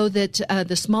so that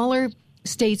the smaller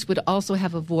states would also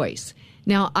have a voice.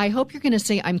 Now, I hope you're going to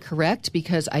say I'm correct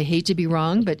because I hate to be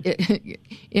wrong, but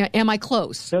am I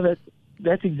close? No,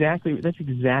 that's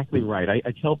exactly right.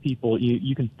 I tell people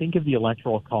you can think of the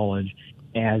Electoral College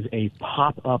as a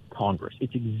pop-up Congress.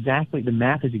 The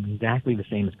math is exactly the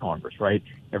same as Congress, right?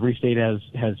 Every state has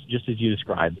just as you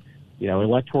described, you know,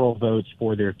 electoral votes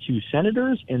for their 2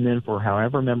 senators, and then for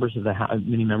however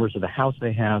many members of the House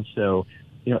they have. So,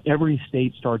 you know, every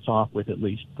state starts off with at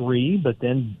least 3, but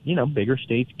then, you know, bigger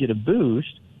states get a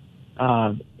boost.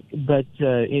 It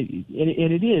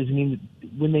is. I mean,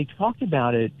 when they talked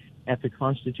about it at the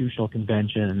Constitutional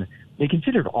Convention, they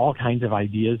considered all kinds of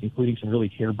ideas, including some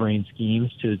really harebrained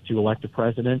schemes to elect a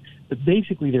president. But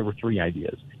basically, there were 3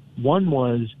 ideas. One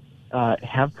was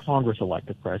have Congress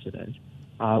elect a president.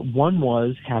 One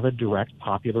was have a direct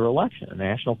popular election, a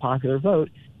national popular vote.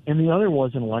 And the other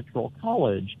was an electoral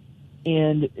college.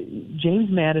 And James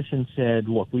Madison said,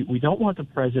 look, we don't want the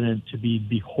president to be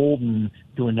beholden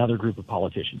to another group of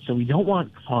politicians. So we don't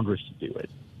want Congress to do it.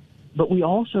 But we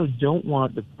also don't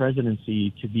want the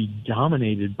presidency to be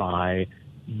dominated by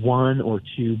 1 or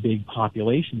 2 big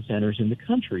population centers in the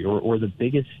country or the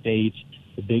biggest states,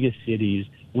 the biggest cities.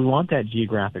 We want that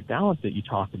geographic balance that you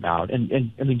talked about.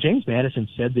 And I mean, James Madison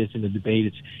said this in the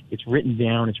debate. It's written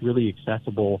down. It's really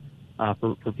accessible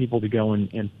for people to go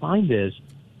and find this.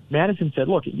 Madison said,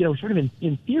 look, you know, sort of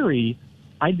in theory,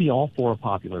 I'd be all for a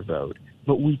popular vote.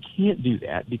 But we can't do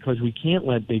that because we can't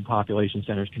let big population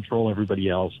centers control everybody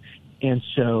else. And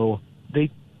so they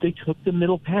took the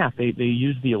middle path. They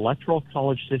used the Electoral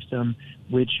College system,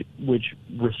 which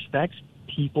respects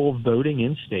people voting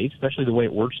in states, especially the way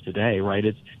it works today, right?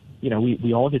 It's, you know,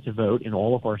 we all get to vote in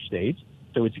all of our states.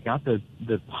 So it's got the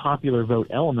popular vote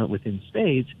element within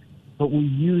states, but we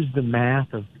use the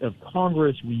math of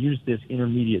Congress. We use this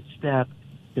intermediate step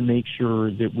to make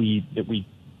sure that we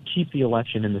keep the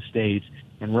election in the states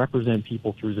and represent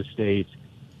people through the states.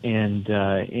 And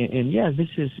yeah, this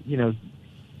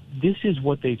is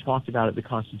what they talked about at the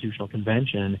Constitutional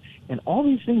Convention, and all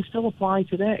these things still apply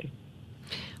today.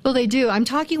 Well, they do. I'm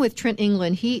talking with Trent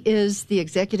England. He is the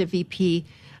Executive VP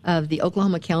of the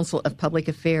Oklahoma Council of Public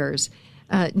Affairs.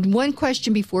 One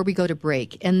question before we go to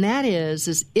break, and that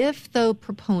is if the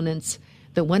proponents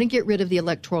that want to get rid of the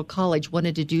Electoral College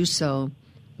wanted to do so,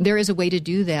 there is a way to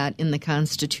do that in the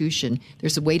Constitution.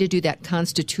 There's a way to do that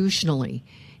constitutionally,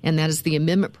 and that is the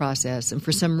amendment process. And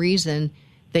for some reason,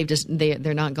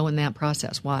 they're not going that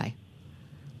process. Why?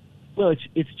 Well,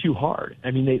 it's too hard.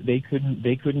 I mean, they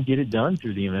couldn't get it done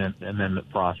through the amendment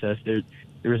process. There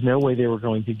was no way they were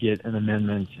going to get an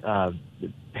amendment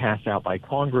passed out by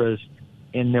Congress,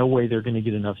 and no way they're going to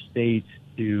get enough states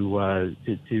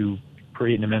to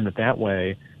create an amendment that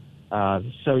way.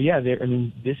 So yeah,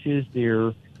 this is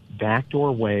their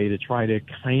backdoor way to try to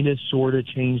kind of sort of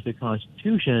change the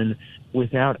Constitution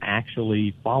without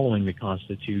actually following the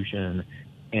Constitution.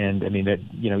 And I mean that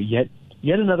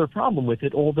yet another problem with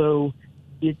it. Although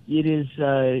it is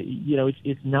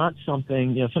it's not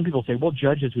something. Some people say, well,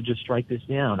 judges would just strike this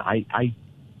down. I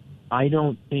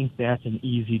don't think that's an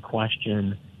easy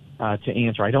question to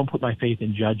answer. I don't put my faith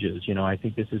in judges. I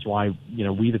think this is why,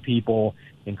 we the people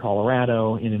in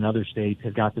Colorado and in other states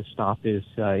have got to stop this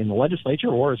in the legislature,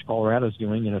 or as Colorado's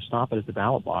doing, stop it at the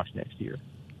ballot box next year.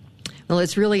 Well,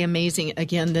 it's really amazing,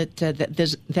 again,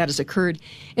 that has occurred.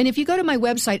 And if you go to my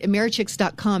website,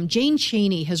 Americhicks.com, Jane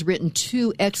Chaney has written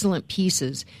 2 excellent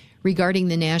pieces regarding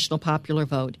the national popular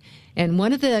vote. And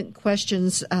one of the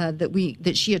questions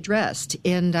that she addressed,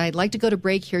 and I'd like to go to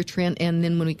break here, Trent, and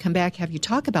then when we come back, have you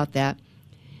talk about that.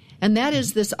 And that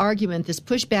is this argument, this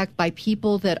pushback by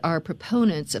people that are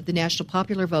proponents of the national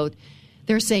popular vote.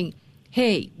 They're saying,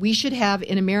 hey, we should have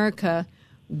in America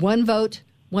one vote,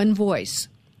 one voice.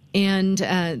 And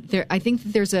I think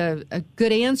that there's a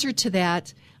good answer to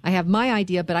that. I have my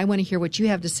idea, but I want to hear what you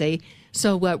have to say.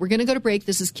 So we're going to go to break.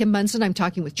 This is Kim Munson. I'm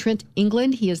talking with Trent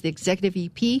England. He is the Executive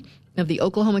VP of the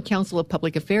Oklahoma Council of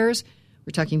Public Affairs.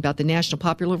 We're talking about the national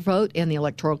popular vote and the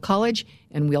Electoral College,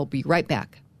 and we'll be right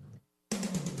back.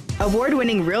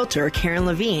 Award-winning realtor Karen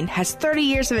Levine has 30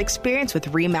 years of experience with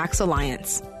RE/MAX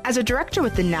Alliance. As a director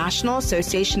with the National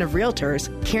Association of Realtors,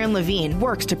 Karen Levine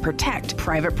works to protect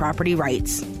private property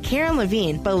rights. Karen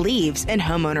Levine believes in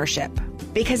homeownership.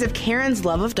 Because of Karen's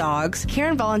love of dogs,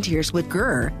 Karen volunteers with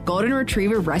GRR, Golden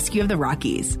Retriever Rescue of the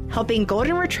Rockies, helping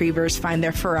golden retrievers find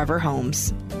their forever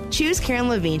homes. Choose Karen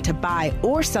Levine to buy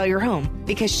or sell your home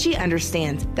because she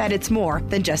understands that it's more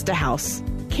than just a house.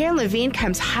 Karen Levine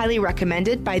comes highly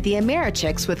recommended by the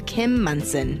Americhicks with Kim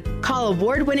Munson. Call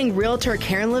award-winning realtor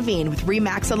Karen Levine with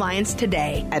RE/MAX Alliance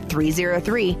today at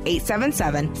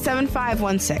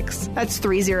 303-877-7516. That's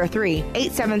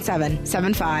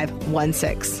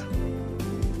 303-877-7516.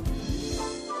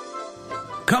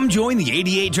 Come join the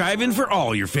 88 Drive-In for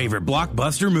all your favorite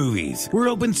blockbuster movies. We're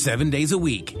open 7 days a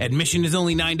week. Admission is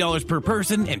only $9 per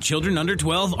person, and children under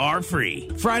 12 are free.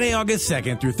 Friday, August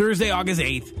 2nd through Thursday, August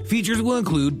 8th, features will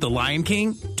include The Lion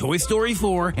King, Toy Story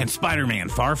 4, and Spider-Man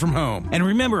Far From Home. And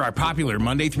remember our popular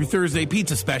Monday through Thursday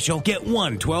pizza special. Get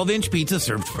 1 12-inch pizza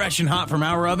served fresh and hot from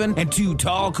our oven, and 2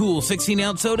 tall, cool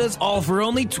 16-ounce sodas, all for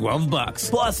only $12.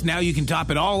 Plus, now you can top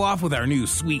it all off with our new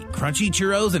sweet, crunchy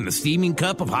churros and the steaming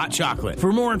cup of hot chocolate.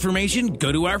 For more information,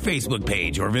 go to our Facebook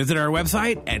page or visit our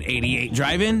website at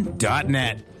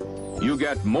 88drivein.net. You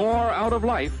get more out of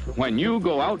life when you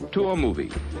go out to a movie.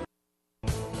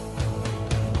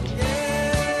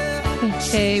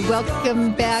 Okay,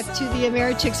 welcome back to the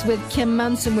Americhicks with Kim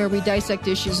Munson, where we dissect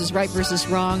issues as right versus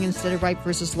wrong instead of right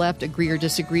versus left, agree or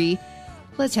disagree.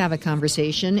 Let's have a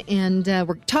conversation. And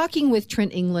we're talking with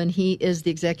Trent England. He is the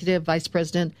Executive Vice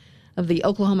President of the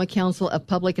Oklahoma Council of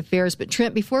Public Affairs. But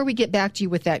Trent, before we get back to you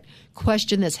with that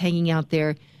question that's hanging out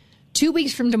there, 2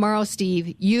 weeks from tomorrow,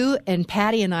 Steve, you and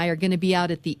Patty and I are going to be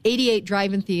out at the 88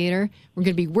 Drive-In Theater. We're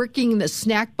going to be working in the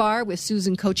snack bar with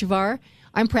Susan Kochevar.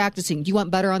 I'm practicing. Do you want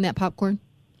butter on that popcorn?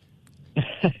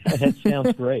 That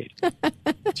sounds great.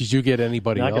 Did you get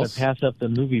anybody else? Not going to pass up the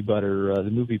movie butter,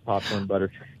 the movie popcorn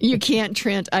butter. You can't,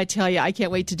 Trent. I tell you, I can't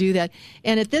wait to do that.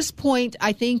 And at this point,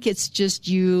 I think it's just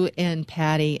you and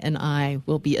Patty and I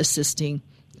will be assisting.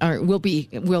 Or we'll be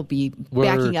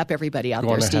backing up everybody out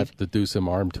there, Steve. We're going to have to do some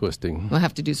arm twisting. We'll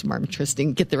have to do some arm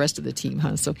twisting, get the rest of the team,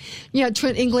 huh? So, yeah,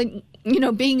 Trent England,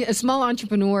 being a small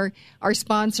entrepreneur, our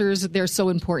sponsors, they're so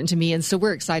important to me. And so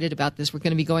we're excited about this. We're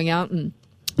going to be going out and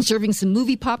serving some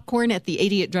movie popcorn at the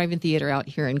 88 Drive-In Theater out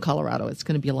here in Colorado. It's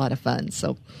going to be a lot of fun.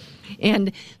 So,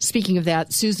 and speaking of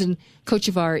that, Susan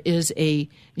Kochevar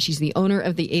she's the owner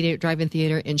of the 88 Drive-In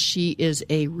Theater, and she is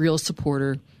a real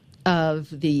supporter of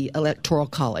the Electoral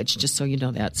College, just so you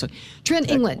know that. So,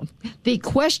 Trent England, the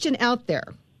question out there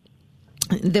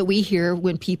that we hear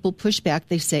when people push back,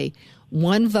 they say,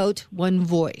 one vote, one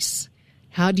voice.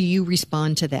 How do you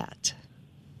respond to that?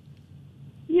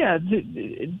 Yeah,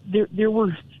 there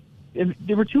were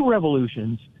two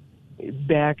revolutions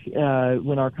back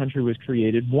when our country was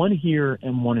created, one here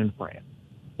and one in France.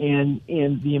 And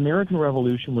the American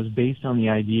Revolution was based on the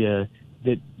idea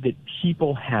that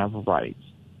people have rights.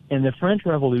 And the French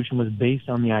Revolution was based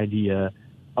on the idea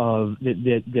of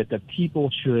that the people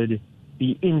should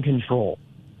be in control.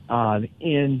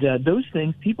 Those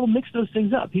things, people mix those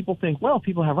things up. People think, well,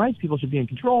 people have rights, people should be in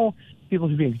control. People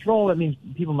should be in control, that means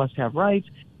people must have rights.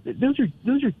 Those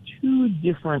are two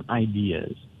different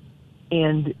ideas.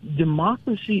 And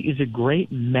democracy is a great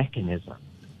mechanism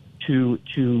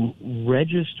to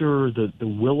register the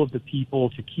will of the people,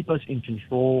 to keep us in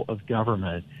control of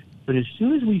government. But as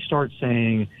soon as we start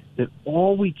saying that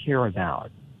all we care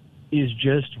about is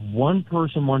just one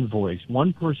person, one voice,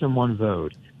 one person, one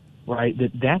vote, right,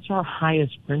 that's our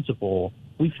highest principle,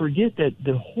 we forget that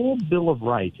the whole Bill of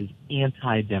Rights is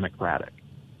anti-democratic.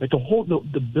 Like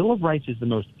the Bill of Rights is the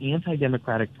most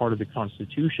anti-democratic part of the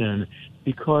Constitution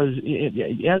because,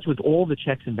 as with all the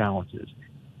checks and balances,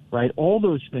 right, all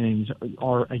those things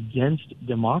are against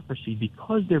democracy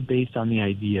because they're based on the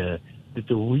idea that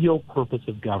the real purpose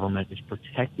of government is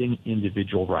protecting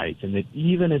individual rights, and that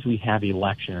even as we have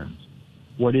elections,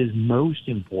 what is most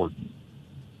important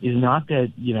is not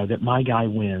that, that my guy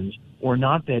wins, or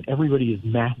not that everybody is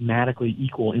mathematically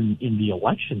equal in the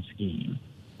election scheme,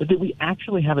 but that we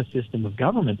actually have a system of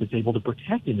government that's able to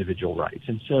protect individual rights.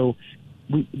 And so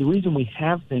the reason we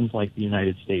have things like the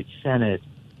United States Senate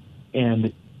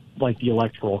and like the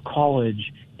Electoral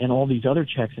College and all these other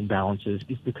checks and balances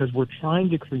is because we're trying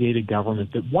to create a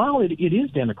government that, while it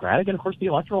is democratic, and of course the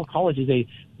Electoral College is a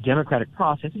democratic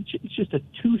process, it's just a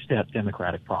two-step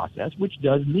democratic process, which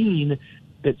does mean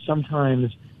that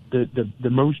sometimes the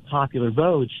most popular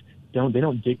votes don't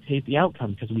dictate the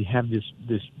outcome because we have this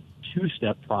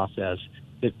two-step process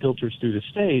that filters through the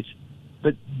states.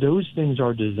 But those things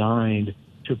are designed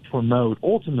to promote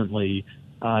ultimately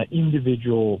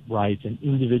individual rights and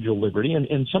individual liberty.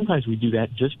 And sometimes we do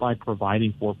that just by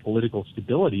providing for political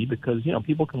stability because,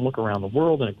 people can look around the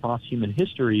world and across human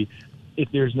history. If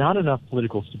there's not enough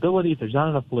political stability, if there's not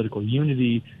enough political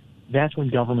unity, that's when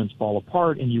governments fall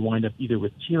apart and you wind up either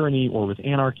with tyranny or with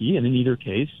anarchy. And in either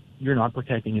case, you're not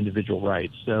protecting individual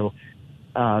rights. So,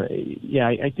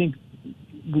 I think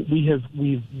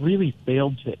we've really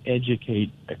failed to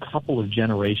educate a couple of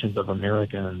generations of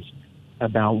Americans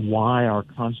about why our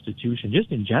Constitution,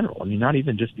 just in general, I mean, not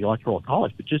even just the Electoral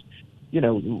College, but just,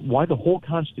 why the whole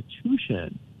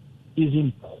Constitution is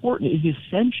important, is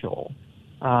essential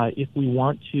if we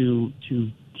want to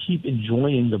keep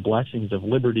enjoying the blessings of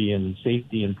liberty and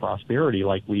safety and prosperity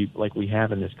like we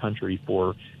have in this country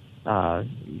for,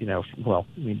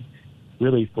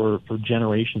 really for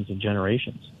generations and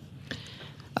generations.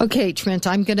 Okay, Trent,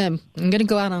 I'm gonna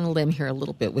go out on a limb here a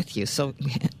little bit with you. So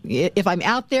if I'm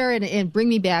out there and bring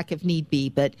me back if need be,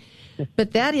 but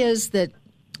that is that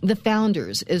the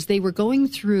founders, as they were going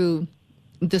through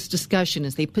this discussion,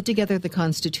 as they put together the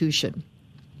Constitution,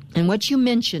 and what you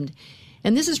mentioned,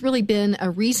 and this has really been a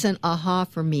recent aha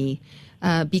for me,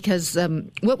 because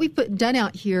what we've done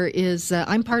out here is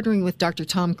I'm partnering with Dr.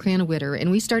 Tom Cranwitter,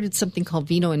 and we started something called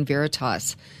Vino and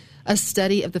Veritas, a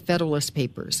study of the Federalist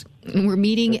Papers. And we're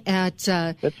meeting at...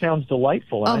 that sounds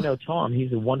delightful. I know Tom.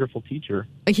 He's a wonderful teacher.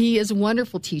 He is a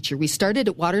wonderful teacher. We started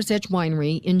at Water's Edge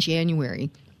Winery in January,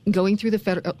 going through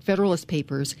the Federalist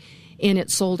Papers, and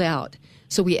it sold out.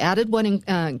 So we added one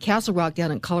in Castle Rock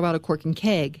down at Colorado Cork and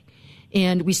Keg,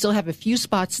 and we still have a few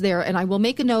spots there. And I will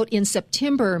make a note, in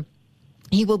September,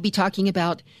 he will be talking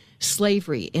about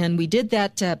slavery. And we did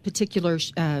that particular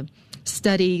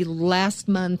study last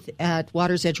month at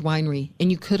Water's Edge Winery,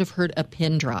 and you could have heard a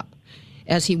pin drop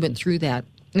as he went through that.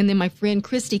 And then my friend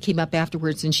Christy came up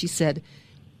afterwards, and she said,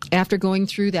 after going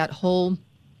through that whole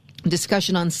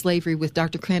discussion on slavery with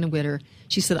Dr. Cranwitter,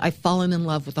 she said, I've fallen in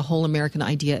love with the whole American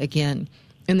idea again.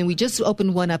 And then we just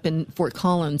opened one up in Fort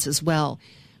Collins as well.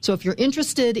 So if you're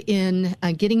interested in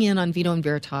getting in on Vino and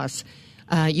Veritas,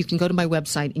 you can go to my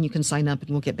website and you can sign up,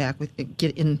 and we'll get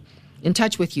in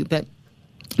touch with you. But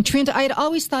Trent, I had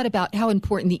always thought about how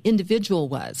important the individual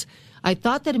was. I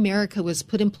thought that America was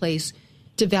put in place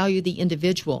to value the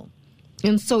individual.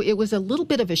 And so it was a little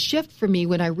bit of a shift for me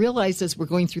when I realized, as we're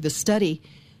going through the study,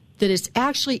 that it's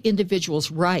actually individuals'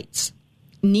 rights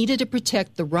needed to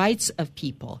protect the rights of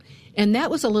people. And that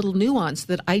was a little nuance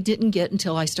that I didn't get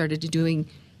until I started doing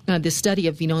this study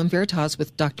of Vino and Veritas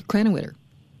with Dr. Cranwitter.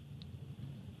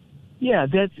 Yeah,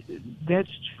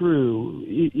 that's true.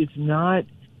 It's not...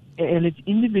 and it's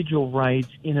individual rights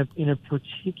in a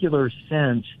particular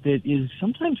sense that is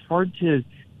sometimes hard to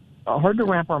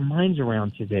wrap our minds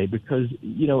around today, because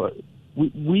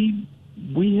we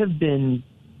have been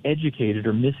educated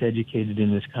or miseducated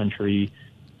in this country,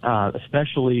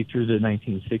 especially through the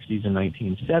 1960s and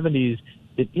 1970s,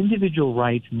 that individual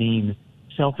rights mean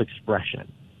self-expression,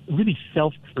 really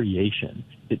self-creation,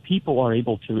 that people are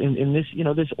able to, and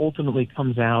this ultimately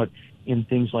comes out in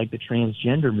things like the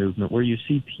transgender movement, where you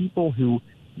see people who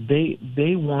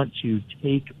they want to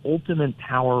take ultimate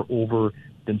power over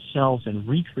themselves and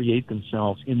recreate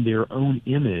themselves in their own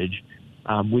image,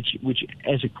 which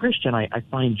as a Christian I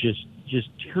find just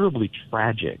terribly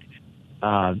tragic.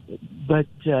 But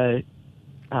the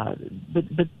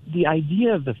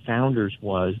idea of the founders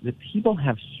was that people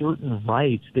have certain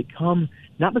rights that come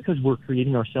not because we're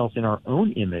creating ourselves in our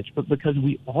own image, but because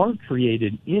we are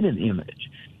created in an image.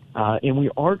 And we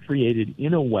are created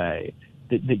in a way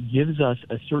that gives us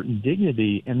a certain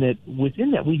dignity, and that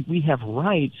within that we have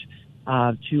rights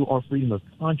to our freedom of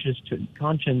conscience,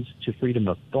 to freedom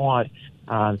of thought,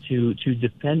 to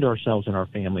defend ourselves and our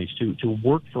families, to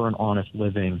work for an honest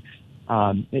living.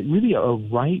 It really a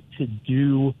right to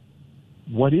do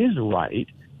what is right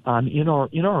in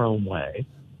our own way.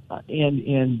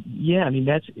 And yeah, I mean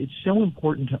it's so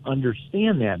important to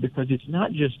understand that, because it's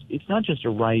not just a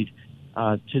right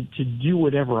to do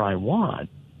whatever I want.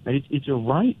 Right? It's a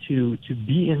right to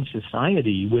be in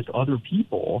society with other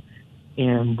people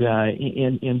and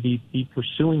be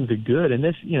pursuing the good. And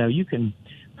this, you can.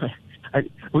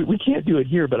 We can't do it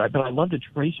here, but I love to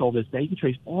trace all this back. You can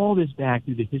trace all this back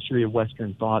through the history of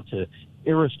Western thought to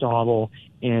Aristotle,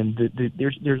 and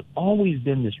there's always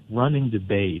been this running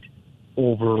debate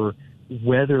over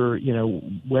whether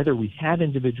we have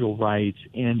individual rights,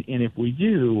 and if we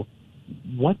do,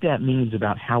 what that means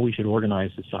about how we should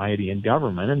organize society and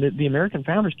government. And the American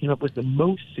founders came up with the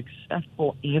most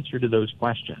successful answer to those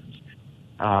questions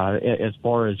as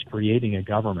far as creating a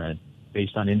government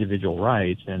based on individual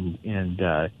rights. And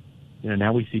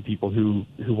now we see people who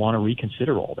want to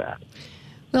reconsider all that.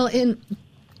 Well,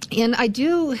 and I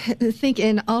do think,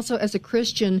 and also as a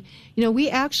Christian, we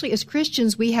actually, as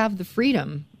Christians, we have the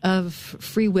freedom of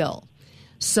free will.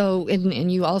 So,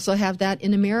 and you also have that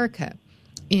in America.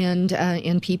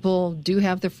 And people do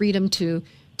have the freedom to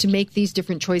make these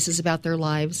different choices about their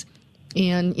lives.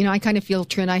 And, I kind of feel,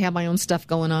 Trent, I have my own stuff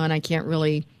going on. I can't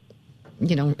really,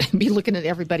 be looking at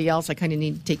everybody else. I kind of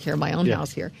need to take care of my own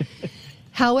house here.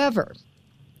 However,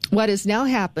 what has now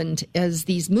happened is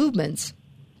these movements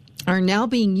are now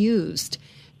being used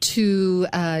to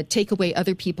take away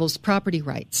other people's property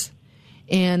rights.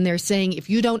 And they're saying, if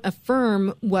you don't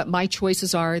affirm what my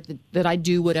choices are, that I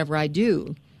do whatever I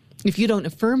do, if you don't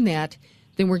affirm that,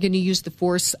 then we're going to use the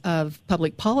force of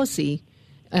public policy,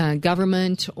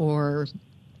 government, or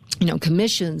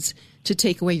commissions to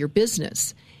take away your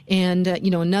business. And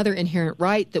another inherent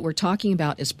right that we're talking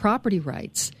about is property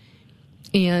rights,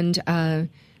 and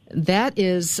that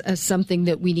is something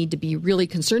that we need to be really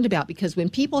concerned about, because when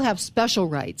people have special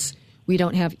rights, we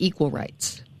don't have equal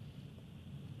rights.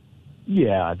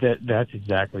 Yeah, that's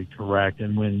exactly correct.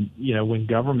 And when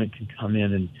government can come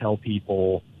in and tell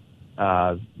people,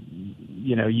 you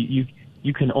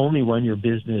can only run your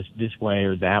business this way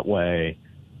or that way,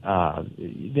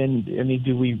 then,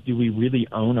 do we really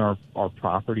own our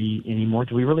property anymore?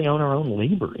 Do we really own our own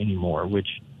labor anymore? Which,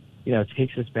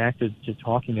 takes us back to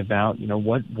talking about,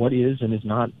 what is and is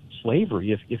not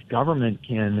slavery. If government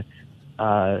can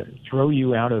throw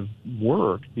you out of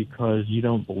work because you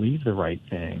don't believe the right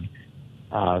thing,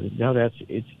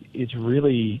 it's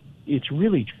really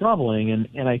troubling.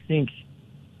 And I think,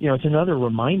 it's another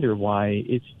reminder why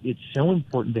it's so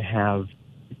important to have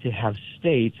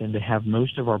states and to have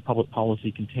most of our public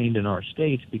policy contained in our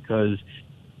states, because,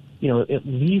 at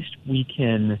least we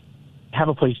can have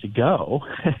a place to go,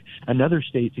 another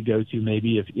state to go to,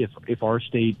 maybe if our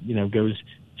state, goes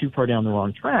too far down the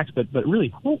wrong tracks. But really,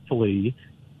 hopefully,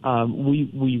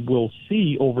 we will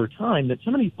see over time that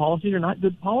some of these policies are not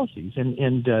good policies,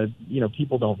 and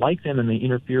people don't like them, and they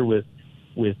interfere with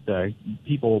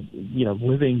people,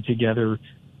 living together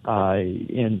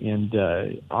and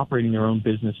operating their own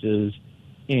businesses,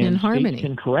 and in harmony, states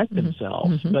can correct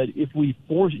themselves. Mm-hmm. But if we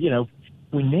force,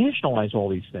 we nationalize all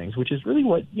these things, which is really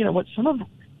what some of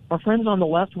our friends on the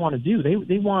left want to do.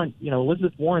 They want,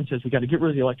 Elizabeth Warren says we got to get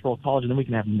rid of the Electoral College, and then we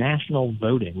can have national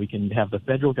voting. We can have the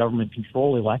federal government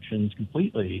control elections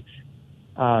completely.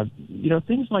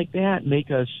 Things like that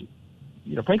make us,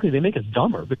 frankly, they make us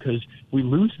dumber, because we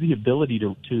lose the ability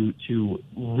to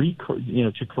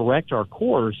correct our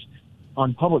course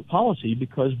on public policy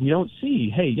because we don't see,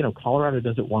 hey, Colorado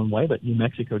does it one way, but New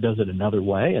Mexico does it another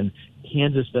way, and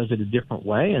Kansas does it a different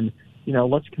way, and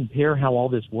let's compare how all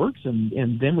this works,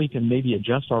 and then we can maybe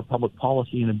adjust our public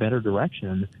policy in a better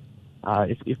direction.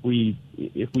 If we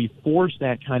force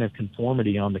that kind of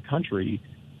conformity on the country,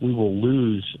 we will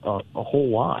lose a whole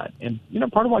lot. And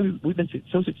part of why we've been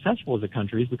so successful as a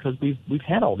country is because we've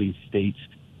had all these states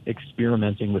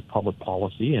experimenting with public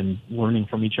policy and learning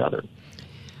from each other.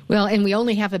 Well, and we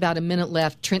only have about a minute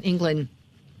left. Trent England,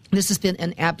 this has been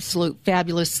an absolute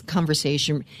fabulous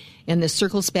conversation, and this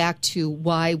circles back to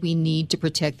why we need to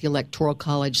protect the Electoral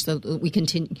College so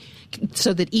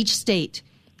that each state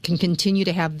can continue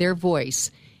to have their voice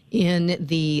in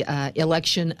the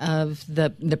election of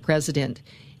the president.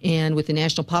 And with the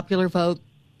national popular vote,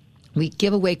 we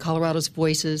give away Colorado's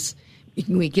voices.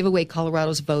 We give away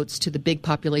Colorado's votes to the big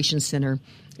population center.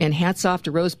 And hats off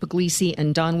to Rose Puglisi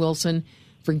and Don Wilson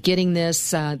for getting these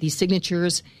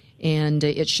signatures, and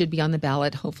it should be on the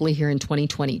ballot hopefully here in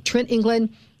 2020. Trent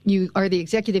England, you are the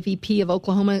Executive VP of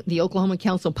Oklahoma, the Oklahoma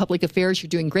Council of Public Affairs. You're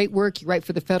doing great work. You write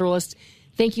for the Federalist.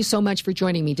 Thank you so much for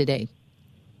joining me today.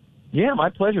 Yeah, my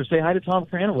pleasure. Say hi to Tom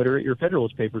Cranwitter at your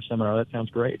Federalist Paper seminar. That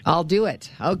sounds great. I'll do it.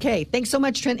 Okay. Thanks so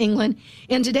much, Trent England.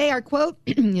 And today our quote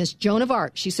is Joan of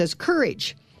Arc. She says,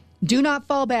 "Courage, do not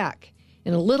fall back.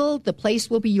 In a little, the place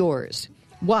will be yours.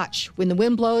 Watch, when the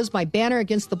wind blows my banner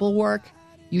against the bulwark,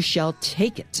 you shall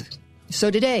take it." So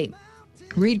today,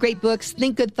 read great books,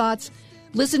 think good thoughts,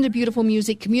 listen to beautiful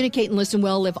music, communicate and listen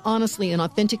well, live honestly and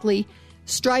authentically,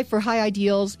 strive for high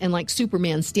ideals, and like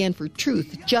Superman, stand for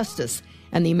truth, justice,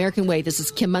 and the American way. This is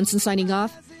Kim Munson signing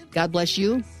off. God bless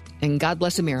you, and God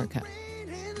bless America.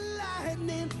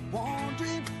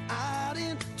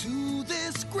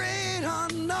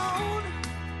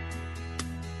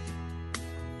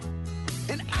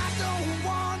 And I don't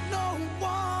want no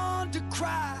one to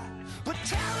cry, but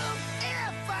tell them